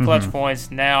at Clutch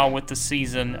Points now with the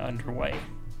season underway.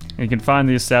 You can find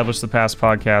the Establish the Pass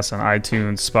podcast on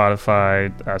iTunes,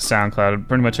 Spotify, SoundCloud,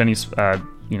 pretty much any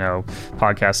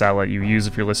podcast outlet you use.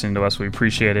 If you're listening to us, we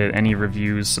appreciate it. Any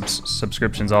reviews,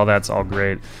 subscriptions, all that's all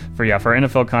great. For our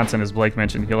NFL content, as Blake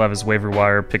mentioned, he'll have his waiver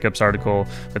wire pickups article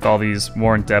with all these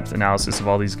more in-depth analysis of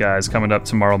all these guys coming up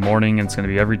tomorrow morning, and it's going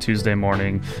to be every Tuesday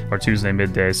morning or Tuesday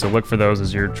midday. So look for those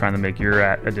as you're trying to make your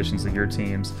additions to your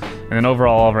teams. And then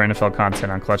overall, all of our NFL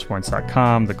content on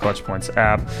ClutchPoints.com, the Clutch Points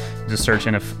app. Just search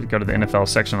go to the NFL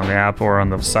section on the app or on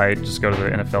the site. Just go to the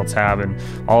NFL tab, and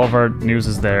all of our news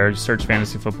is there. Just search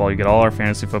fantasy football. You get all our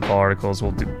fantasy football articles.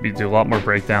 We do a lot more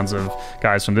breakdowns of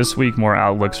guys from this week, more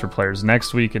outlooks for players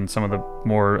next week, and some of the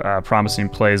more promising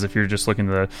plays if you're just looking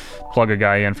to plug a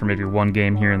guy in for maybe one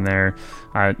game here and there.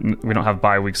 We don't have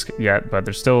bye weeks yet, but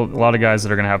there's still a lot of guys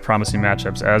that are going to have promising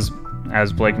matchups.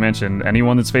 As Blake mentioned,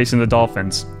 anyone that's facing the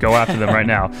Dolphins, go after them right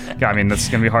now. I mean, that's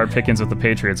going to be hard pickings with the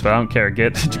Patriots, but I don't care.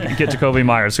 Get Jacoby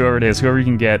Myers, whoever it is, whoever you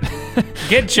can get.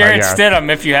 Get Jarrett Stidham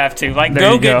if you have to.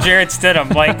 Go get Jarrett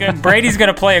Stidham. Brady's going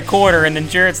to play a quarter, and then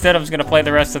Jarrett Stidham's going to play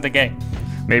the rest of the game.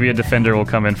 Maybe a defender will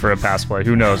come in for a pass play.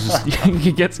 Who knows?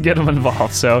 Just get them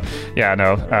involved. So,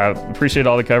 appreciate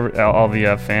all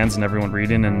the fans and everyone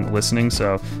reading and listening.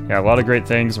 So, a lot of great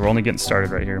things. We're only getting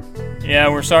started right here. Yeah,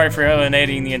 we're sorry for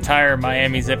alienating the entire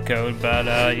Miami zip code,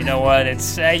 but you know what?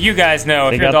 It's you guys know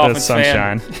if you're a Dolphins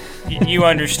fan, you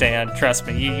understand. Trust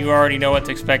me, you already know what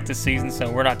to expect this season. So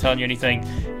we're not telling you anything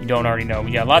you don't already know.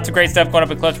 But lots of great stuff going up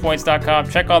at ClutchPoints.com.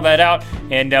 Check all that out,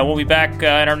 and we'll be back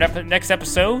in our next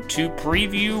episode to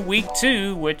preview Week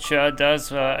 2, which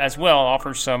does as well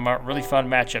offer some really fun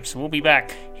matchups. So we'll be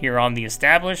back here on the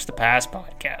Establish the Pass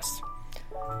podcast.